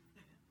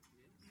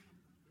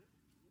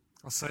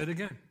 I'll say it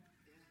again.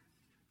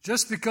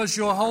 Just because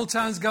your whole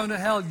town's going to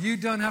hell, you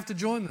don't have to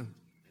join them.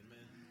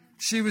 Amen.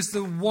 She was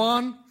the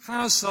one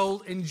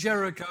household in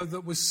Jericho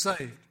that was saved.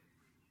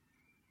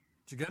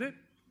 Did you get it?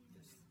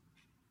 Yes.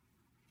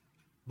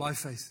 By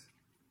faith.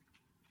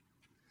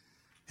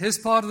 Here's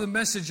part of the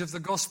message of the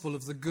gospel,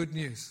 of the good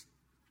news.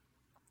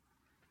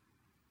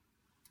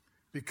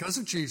 Because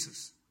of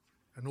Jesus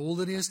and all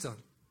that he has done,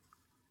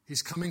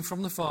 he's coming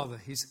from the Father.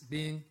 He's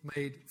being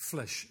made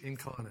flesh,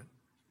 incarnate.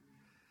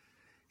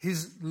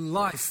 His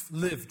life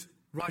lived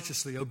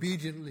righteously,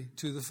 obediently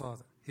to the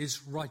Father.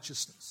 His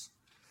righteousness.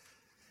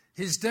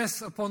 His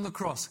death upon the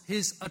cross.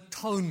 His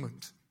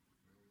atonement.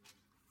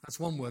 That's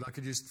one word. I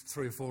could use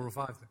 3 or 4 or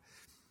 5 there.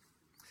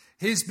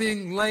 His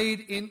being laid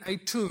in a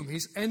tomb.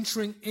 His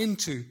entering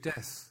into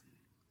death.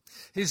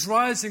 His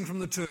rising from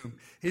the tomb.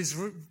 His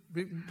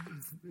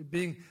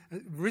being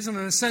risen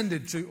and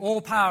ascended to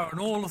all power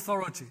and all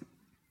authority.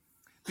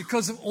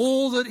 Because of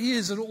all that he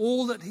is and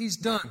all that he's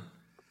done.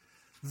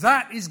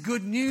 That is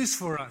good news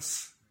for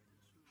us.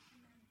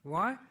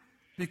 Why?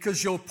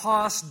 Because your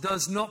past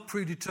does not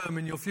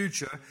predetermine your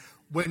future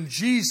when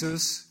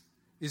Jesus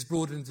is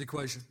brought into the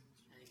equation.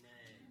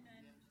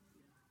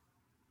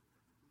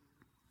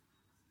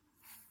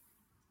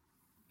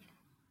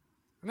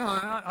 No,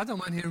 I don't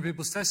mind hearing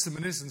people's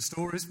testimonies and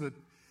stories, but,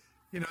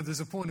 there's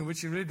a point at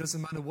which it really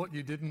doesn't matter what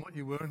you did and what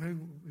you were and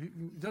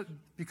who,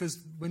 because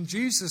when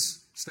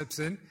Jesus steps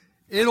in,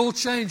 it all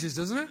changes,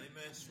 doesn't it? Amen.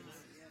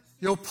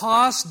 Your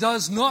past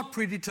does not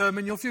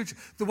predetermine your future.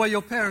 The way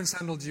your parents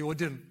handled you or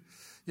didn't.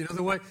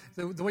 The way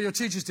your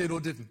teachers did or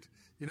didn't.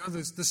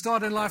 The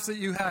start in life that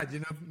you had,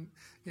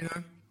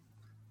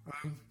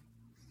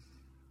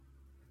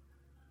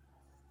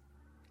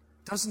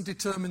 doesn't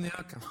determine the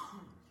outcome.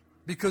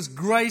 Because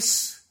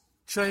grace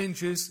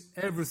changes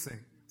everything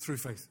through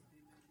faith.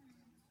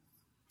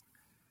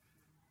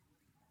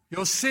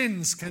 Your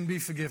sins can be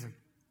forgiven.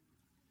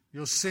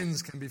 Your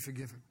sins can be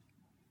forgiven.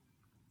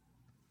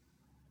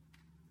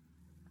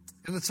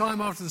 In the time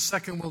after the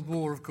Second World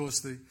War, of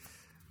course,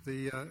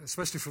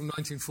 especially from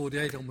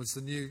 1948 onwards,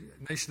 the new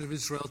nation of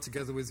Israel,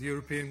 together with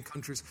European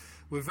countries,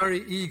 were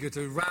very eager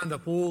to round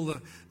up all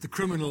the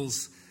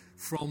criminals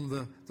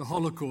from the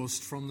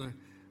Holocaust, from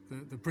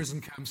the prison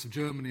camps of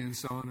Germany and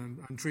so on,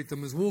 and treat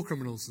them as war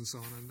criminals and so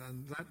on.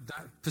 And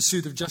that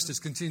pursuit of justice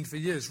continued for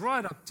years,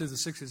 right up to the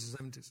 60s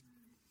and 70s.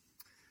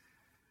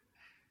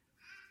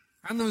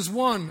 And there was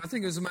one, I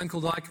think it was a man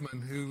called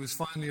Eichmann, who was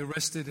finally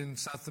arrested in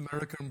South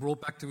America and brought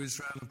back to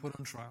Israel and put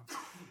on trial.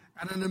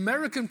 And an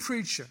American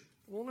preacher,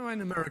 all the way in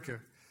America,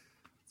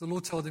 the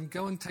Lord told him,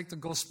 go and take the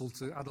gospel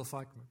to Adolf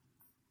Eichmann.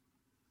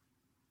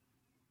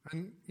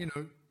 And,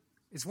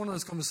 it's one of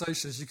those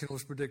conversations you can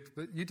always predict,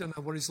 but you don't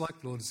know what he's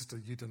like, Lord and sister.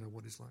 You don't know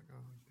what he's like.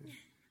 Oh,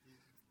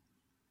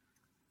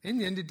 in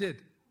the end, he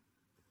did.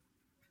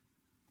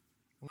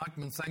 And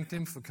Eichmann thanked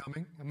him for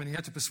coming. I mean, he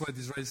had to persuade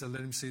the Israelis to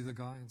let him see the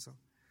guy and so on.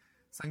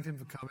 Thanked him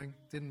for coming.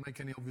 Didn't make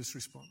any obvious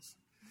response.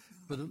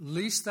 But at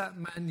least that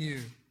man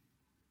knew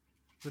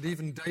that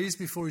even days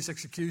before his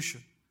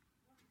execution,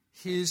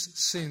 his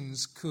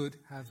sins could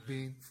have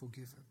been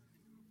forgiven.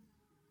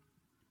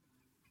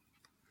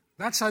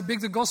 That's how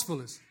big the gospel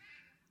is.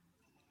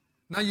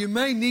 Now, you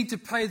may need to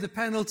pay the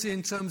penalty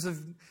in terms of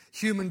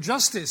human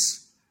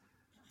justice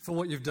for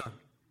what you've done.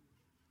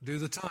 Do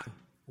the time,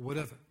 or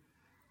whatever.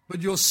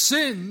 But your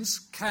sins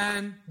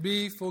can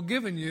be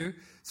forgiven you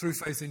through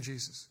faith in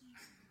Jesus.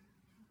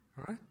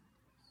 All right?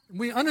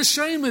 We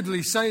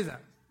unashamedly say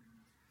that.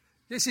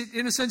 Yes,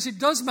 in a sense, it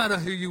does matter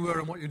who you were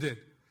and what you did.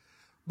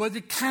 But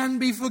it can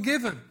be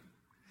forgiven.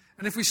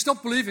 And if we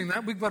stop believing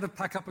that, we've got to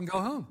pack up and go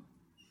home.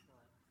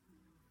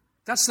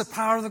 That's the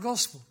power of the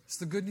gospel. It's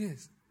the good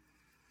news.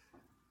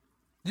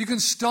 You can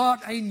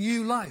start a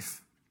new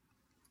life.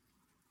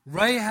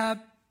 Rahab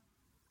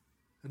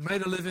had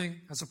made a living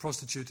as a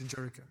prostitute in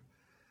Jericho.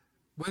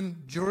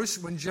 When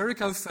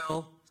Jericho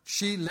fell,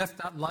 she left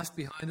that life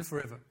behind her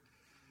forever.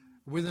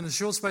 Within a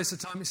short space of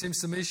time, it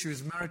seems to me, she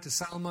was married to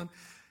Salmon.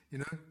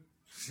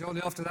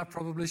 Shortly after that,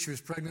 probably, she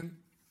was pregnant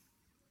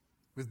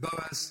with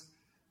Boaz,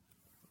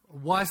 a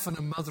wife and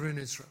a mother in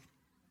Israel.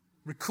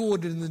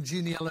 Recorded in the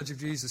genealogy of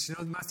Jesus.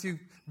 Matthew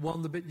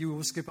 1, the bit you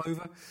will skip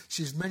over,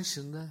 she's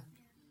mentioned there.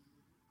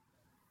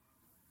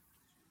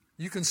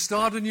 You can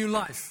start a new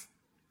life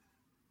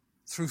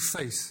through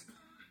faith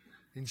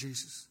in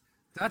Jesus.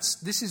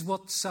 This is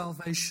what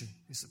salvation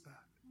is about.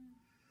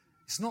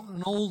 It's not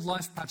an old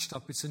life patched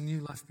up, it's a new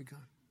life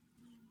begun.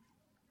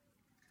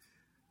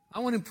 I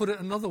want to put it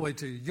another way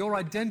to you. Your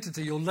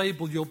identity, your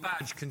label, your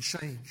badge can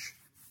change.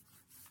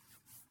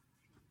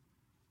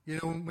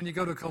 When you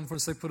go to a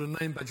conference, they put a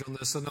name badge on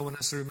there so no one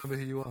has to remember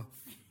who you are.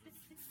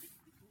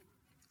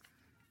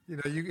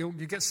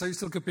 You get so used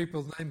to look at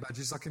people's name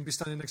badges. I can be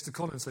standing next to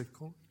Colin and say,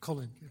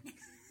 Colin. Yeah.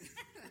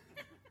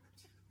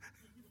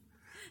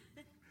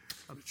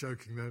 I'm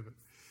joking there, but...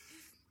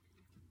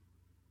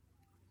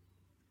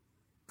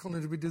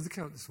 Colin, did we do the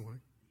count this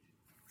morning?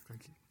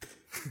 Thank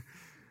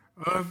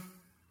you.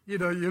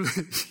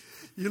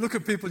 You look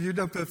at people you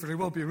know perfectly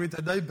well, but you read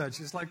their name badge.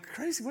 It's like,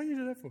 crazy, what are you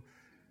doing that for?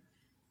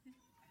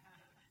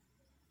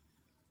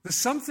 There's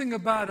something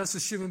about us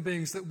as human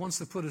beings that wants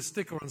to put a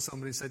sticker on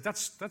somebody and say,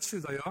 that's who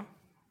they are.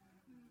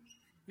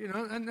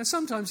 And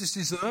sometimes it's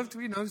deserved.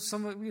 We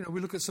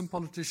look at some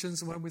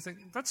politicians and we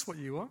think, that's what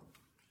you are.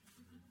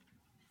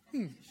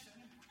 I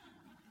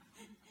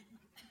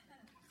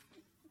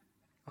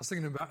was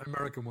thinking about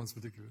American ones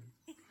particularly.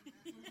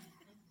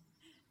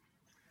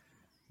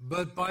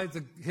 But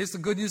here's the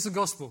good news of the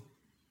gospel.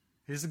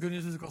 Here's the good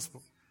news of the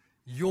gospel.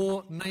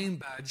 Your name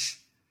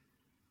badge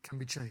can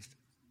be changed.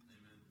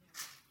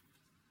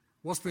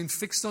 What's been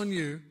fixed on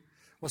you,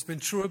 what's been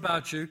true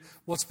about you,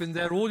 what's been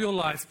there all your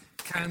life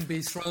can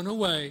be thrown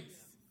away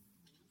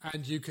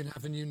and you can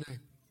have a new name.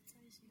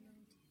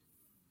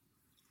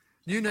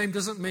 New name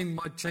doesn't mean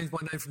I change my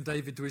name from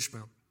David to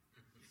Ishmael.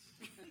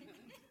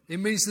 It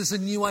means there's a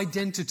new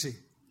identity.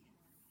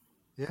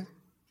 Yeah?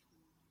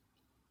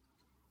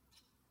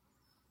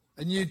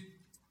 A new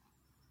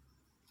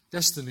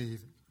destiny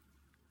even.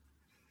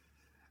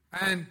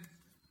 And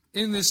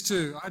in this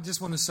too, I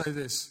just want to say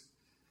this.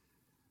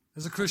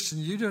 As a Christian,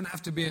 you don't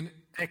have to be an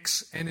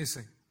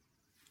ex-anything.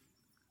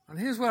 And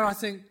here's where I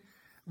think,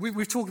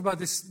 we've talked about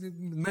this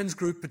men's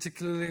group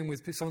particularly, and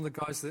with some of the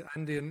guys that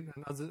Andy and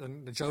others,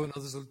 and Joe and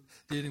others are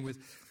dealing with.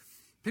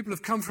 People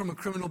have come from a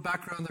criminal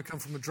background, they've come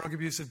from a drug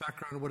abusive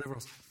background or whatever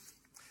else.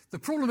 The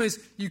problem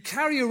is, you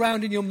carry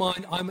around in your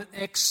mind, I'm an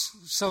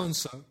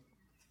ex-so-and-so.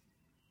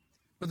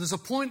 But there's a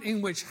point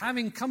in which,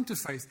 having come to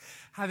faith,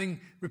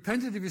 having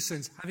repented of your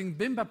sins, having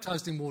been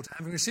baptized in water,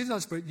 having received the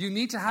Holy Spirit, you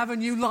need to have a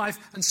new life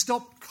and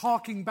stop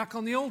harking back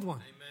on the old one.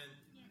 Amen.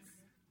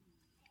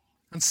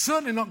 And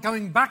certainly not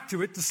going back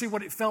to it to see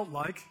what it felt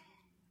like.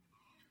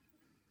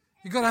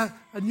 You've got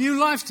a new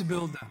life to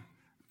build now,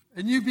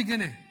 a new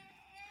beginning.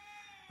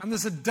 And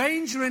there's a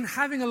danger in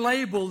having a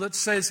label that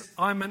says,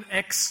 I'm an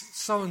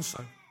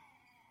ex-so-and-so.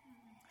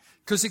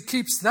 Because it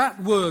keeps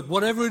that word,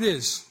 whatever it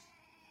is,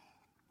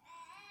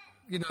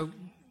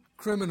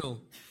 criminal,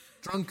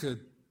 drunkard,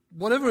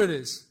 whatever it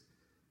is,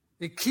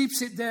 it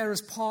keeps it there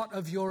as part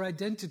of your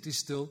identity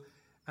still,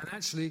 and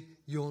actually,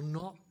 you're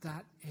not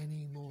that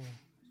anymore.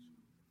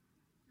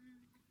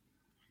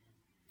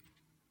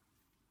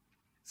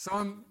 So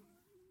I'm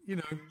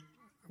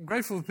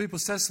grateful for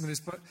people's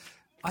testimonies, but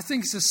I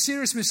think it's a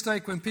serious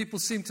mistake when people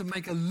seem to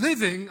make a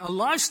living, a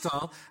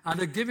lifestyle,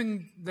 out of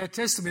giving their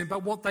testimony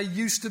about what they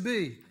used to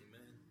be.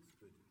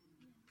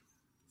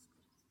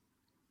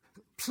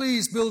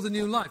 Please build a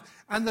new life.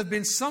 And there have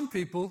been some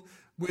people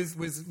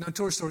with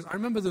notorious stories. I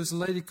remember there was a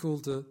lady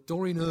called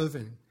Doreen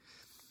Irving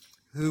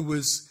who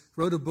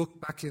wrote a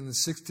book back in the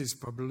 60s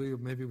probably, or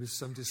maybe it was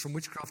 70s, From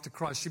Witchcraft to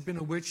Christ. She'd been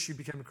a witch, she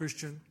became a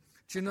Christian.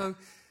 Do you know,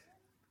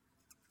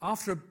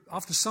 after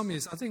some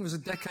years, I think it was a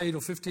decade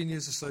or 15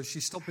 years or so, she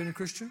stopped being a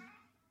Christian.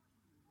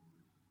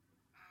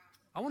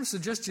 I want to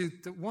suggest to you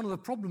that one of the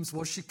problems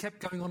was she kept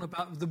going on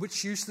about the witch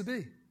she used to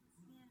be.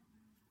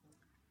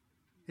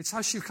 It's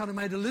how she kind of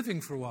made a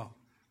living for a while,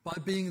 by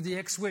being the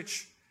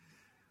ex-witch.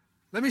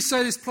 Let me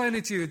say this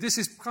plainly to you. This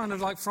is kind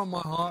of like from my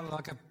heart,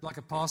 like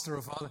a pastor or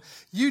a father.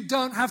 You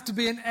don't have to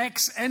be an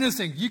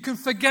ex-anything. You can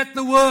forget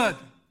the word.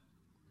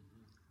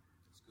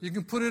 You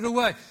can put it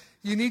away.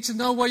 You need to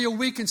know where you're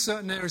weak in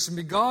certain areas and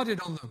be guarded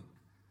on them.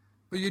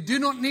 But you do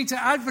not need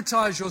to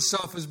advertise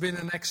yourself as being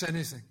an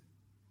ex-anything.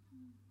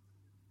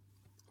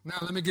 Now,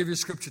 let me give you a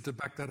scripture to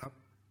back that up.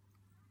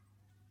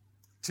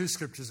 2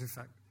 scriptures, in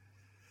fact.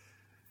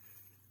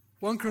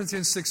 1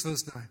 Corinthians 6,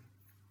 verse 9.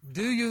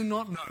 Do you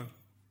not know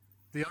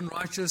the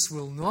unrighteous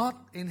will not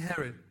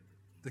inherit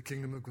the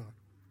kingdom of God?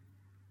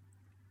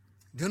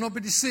 Do not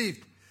be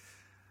deceived.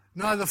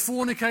 Neither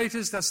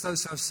fornicators, that's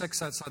those who have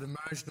sex outside of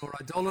marriage, nor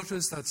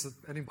idolaters, that's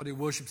anybody who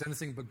worships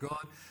anything but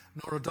God,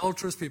 nor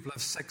adulterers, people who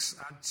have sex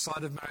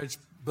outside of marriage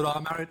but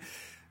are married,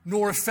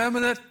 nor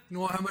effeminate,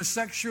 nor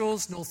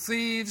homosexuals, nor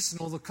thieves,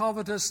 nor the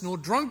covetous, nor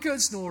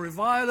drunkards, nor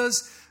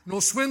revilers,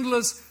 nor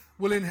swindlers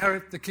will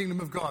inherit the kingdom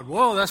of God.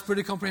 Whoa, that's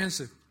pretty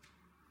comprehensive.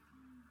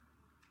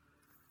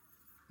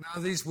 Now,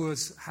 these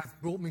words have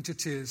brought me to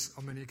tears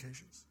on many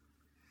occasions.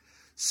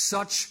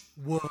 Such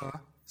were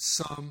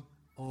some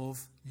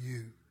of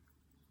you.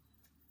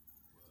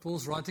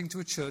 Paul's writing to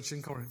a church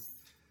in Corinth.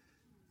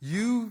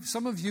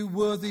 Some of you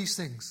were these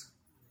things.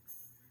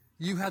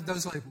 You had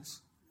those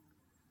labels.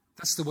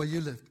 That's the way you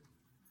lived.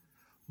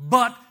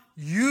 But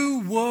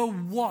you were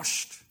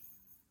washed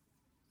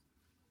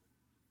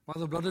by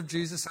the blood of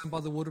Jesus and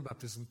by the water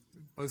baptism.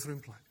 Both are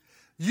implied.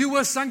 You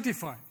were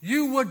sanctified.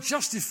 You were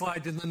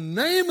justified in the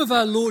name of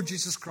our Lord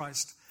Jesus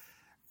Christ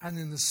and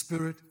in the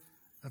Spirit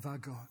of our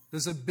God.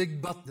 There's a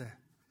big but there.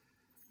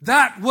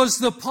 That was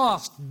the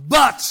past.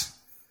 But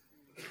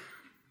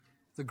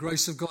the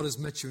grace of God has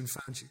met you and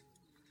found you.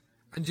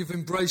 And you've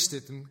embraced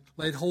it and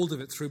laid hold of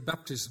it through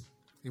baptism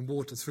in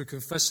water, through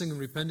confessing and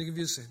repenting of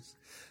your sins,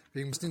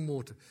 being immersed in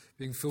water,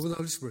 being filled with the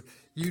Holy Spirit.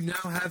 You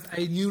now have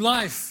a new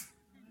life.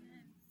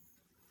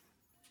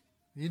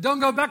 You don't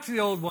go back to the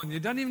old one. You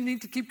don't even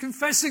need to keep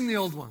confessing the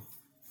old one.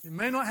 It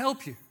may not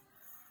help you.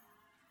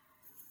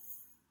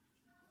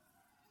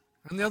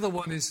 And the other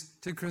one is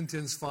 2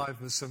 Corinthians 5,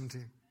 verse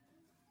 17.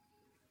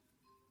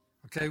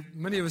 Okay,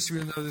 many of us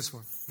will know this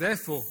one.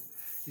 Therefore,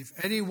 if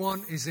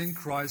anyone is in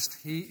Christ,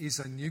 he is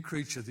a new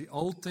creature. The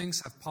old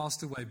things have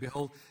passed away.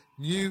 Behold,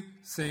 new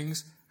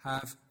things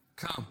have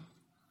come.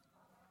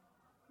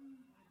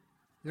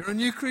 You're a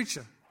new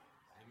creature.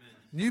 Amen.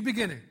 New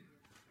beginning.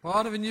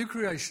 Part of a new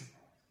creation.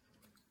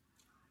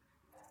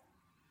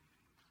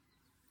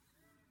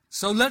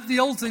 So let the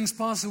old things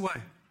pass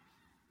away.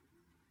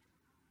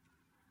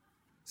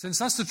 Since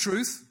that's the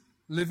truth,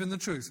 live in the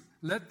truth.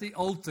 Let the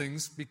old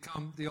things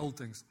become the old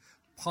things.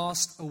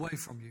 Passed away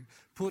from you.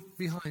 Put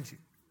behind you.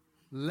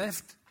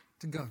 Left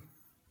to go.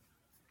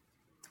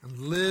 And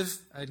live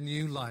a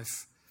new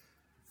life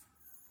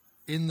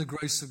in the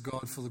grace of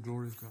God for the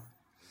glory of God.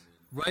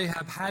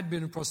 Rahab had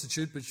been a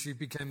prostitute, but she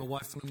became a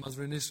wife and a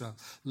mother in Israel.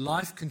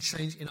 Life can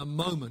change in a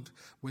moment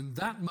when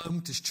that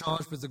moment is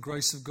charged with the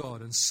grace of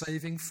God and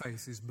saving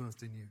faith is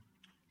birthed in you.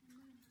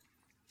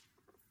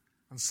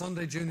 On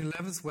Sunday, June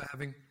 11th, we're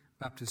having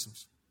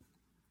baptisms.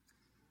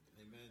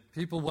 Amen.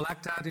 People will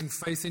act out in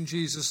faith in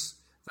Jesus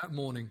that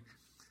morning.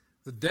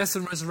 The death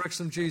and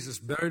resurrection of Jesus,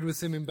 buried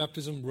with him in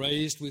baptism,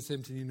 raised with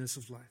him to newness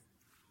of life.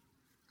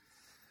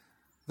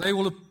 They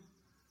will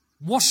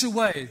wash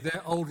away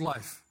their old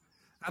life.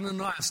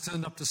 Ananias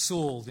turned up to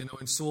Saul,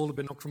 and Saul had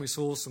been knocked from his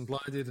horse and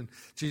blinded, and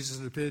Jesus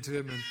had appeared to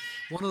him. And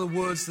one of the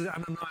words that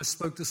Ananias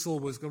spoke to Saul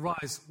was,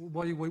 "Arise,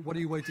 what are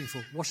you waiting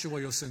for? Wash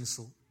away your sins,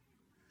 Saul."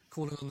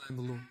 Calling on the name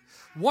of the Lord.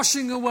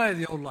 Washing away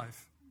the old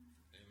life.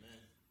 Amen.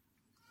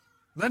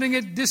 Letting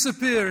it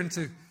disappear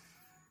into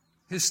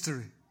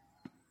history.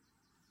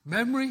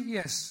 Memory,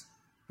 yes,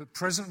 but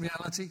present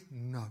reality,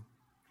 no.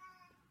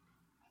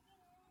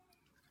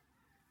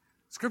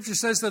 Scripture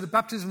says that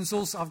baptism is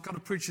also, I've got to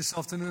preach this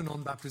afternoon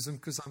on baptism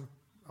because I'm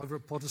over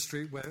at Potter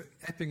Street where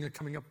Epping are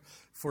coming up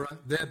for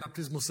their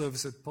baptismal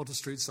service at Potter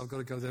Street, so I've got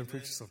to go there and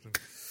preach this afternoon.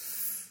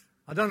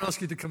 I don't ask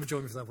you to come and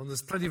join me for that one.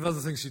 There's plenty of other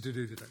things you to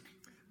do today.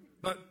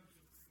 But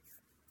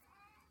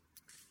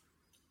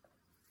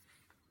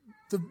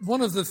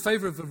one of the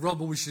favourite of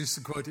Rob always used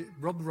to quote it,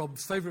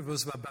 Rob's favourite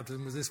verse about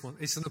baptism was this one.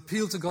 It's an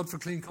appeal to God for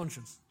clean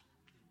conscience.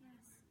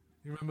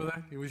 You remember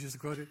that? He always used to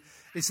quote it.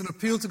 It's an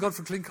appeal to God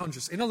for clean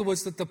conscience. In other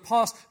words, that the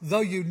past, though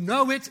you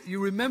know it,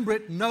 you remember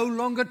it, no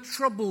longer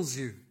troubles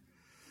you.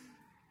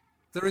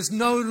 There is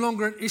no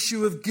longer an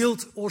issue of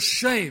guilt or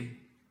shame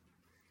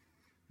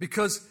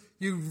because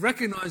you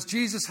recognize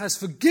Jesus has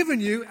forgiven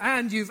you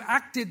and you've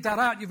acted that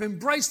out. You've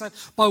embraced that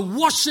by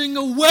washing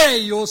away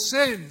your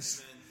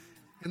sins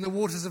in the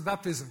waters of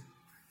baptism.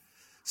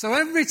 So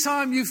every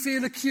time you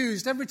feel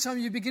accused, every time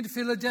you begin to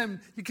feel condemned,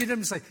 you get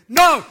them to say,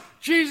 "No,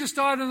 Jesus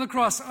died on the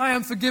cross. I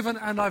am forgiven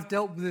and I've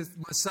dealt with it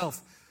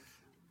myself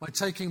by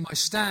taking my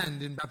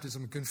stand in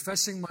baptism,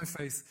 confessing my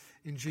faith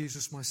in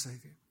Jesus, my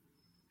Savior."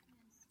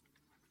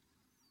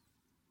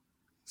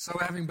 So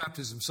we're having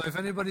baptism. So if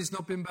anybody's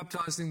not been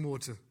baptized in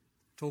water,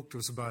 talk to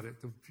us about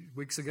it. The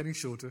weeks are getting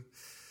shorter.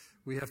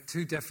 We have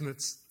 2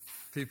 definite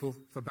people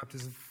for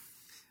baptism,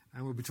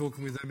 and we'll be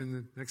talking with them in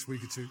the next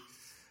week or 2.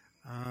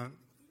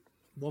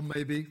 One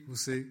maybe, we'll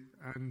see.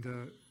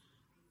 And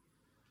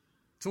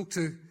talk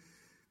to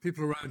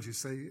people around you.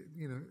 Say,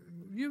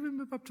 you've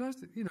been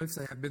baptized? If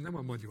they have been, then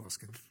why might you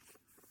ask him?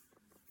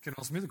 You can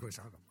ask me the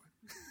question. I don't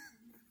mind.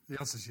 The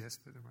answer is yes,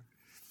 but never mind.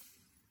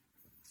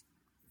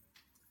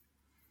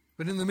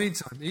 But in the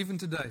meantime, even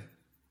today,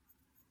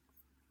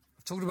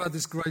 I've talked about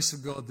this grace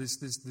of God, this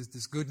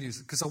good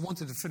news, because I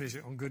wanted to finish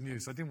it on good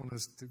news. I didn't want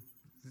us to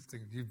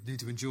think you need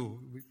to endure.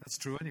 That's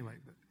true anyway.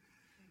 But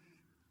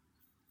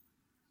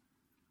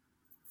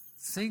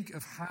think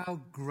of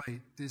how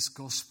great this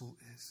gospel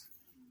is.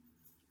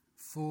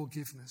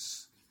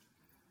 Forgiveness,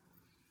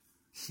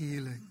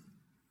 healing,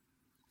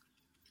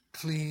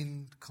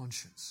 clean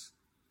conscience,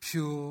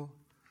 pure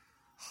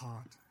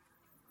heart.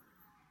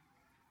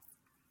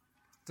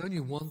 Don't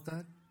you want that?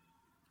 Amen.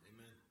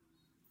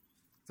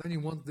 Don't you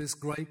want this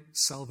great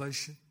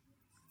salvation?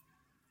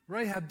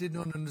 Rahab did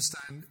not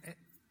understand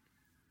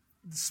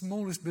the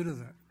smallest bit of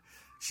that.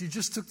 She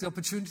just took the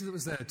opportunity that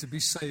was there to be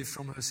saved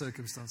from her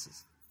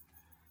circumstances.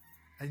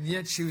 And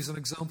yet she was an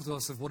example to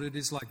us of what it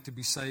is like to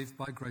be saved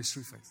by grace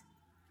through faith.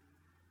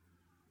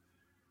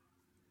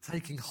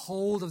 Taking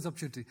hold of the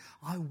opportunity.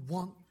 I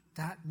want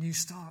that new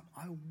start.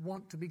 I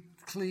want to be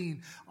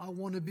clean. I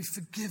want to be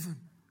forgiven.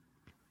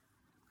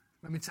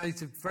 Let me tell you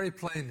very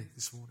plainly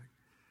this morning.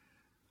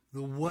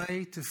 The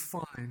way to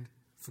find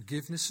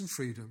forgiveness and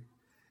freedom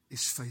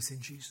is faith in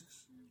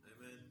Jesus.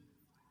 Amen.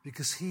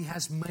 Because he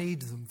has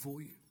made them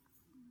for you.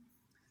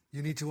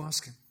 You need to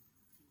ask him.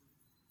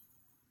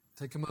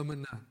 Take a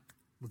moment now.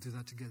 We'll do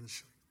that together,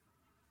 shall we?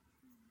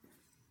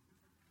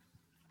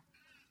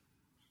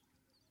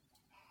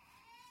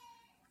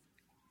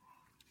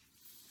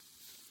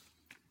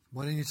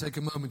 Why don't you take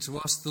a moment to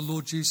ask the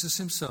Lord Jesus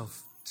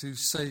himself to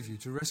save you,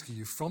 to rescue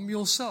you from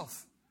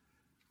yourself,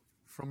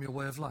 from your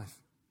way of life,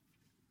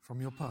 from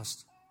your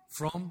past,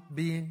 from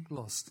being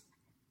lost.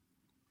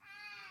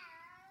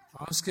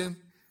 Ask him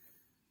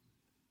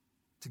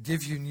to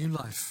give you new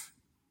life,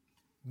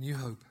 new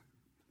hope,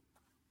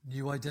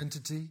 new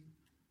identity,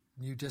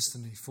 new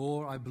destiny.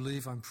 For I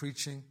believe I'm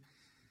preaching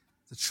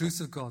the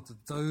truth of God,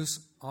 that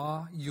those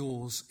are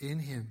yours in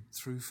him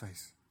through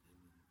faith.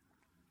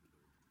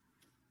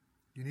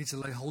 You need to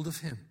lay hold of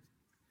him,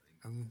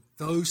 and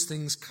those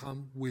things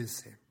come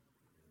with him.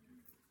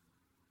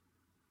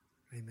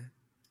 Amen.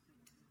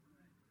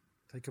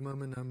 Take a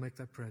moment now and make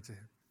that prayer to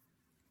him.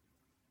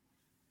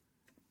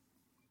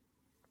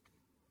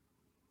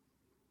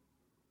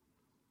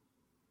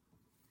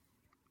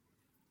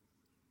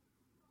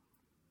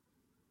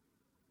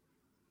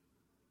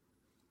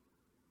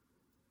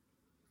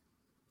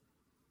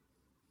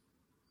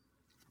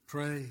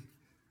 Pray,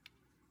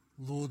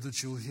 Lord,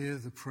 that you'll hear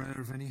the prayer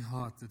of any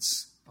heart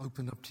that's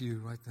opened up to you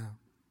right now.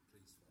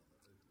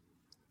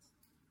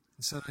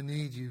 And said, I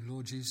need you,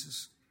 Lord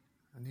Jesus.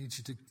 I need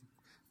you to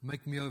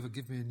make me over,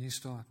 give me a new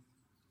start.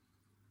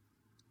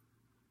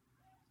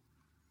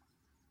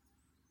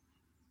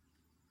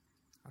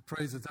 I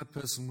pray that that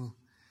person will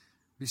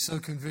be so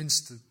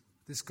convinced that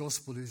this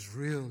gospel is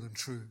real and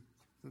true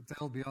that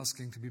they'll be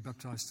asking to be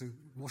baptized to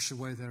wash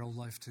away their old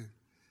life too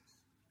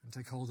and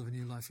take hold of a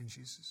new life in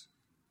Jesus.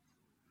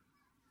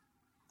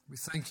 We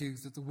thank you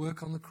that the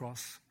work on the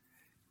cross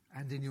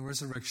and in your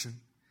resurrection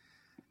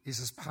is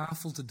as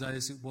powerful today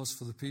as it was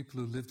for the people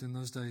who lived in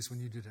those days when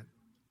you did it.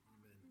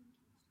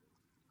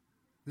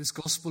 This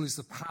gospel is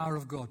the power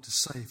of God to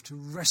save, to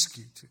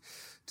rescue,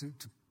 to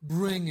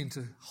bring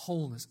into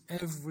wholeness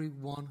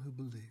everyone who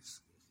believes.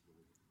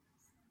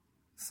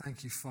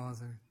 Thank you,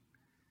 Father,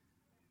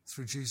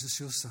 through Jesus,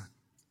 your Son.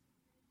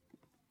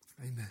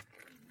 Amen.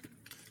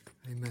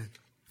 Amen.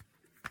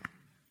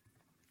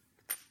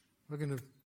 We're going to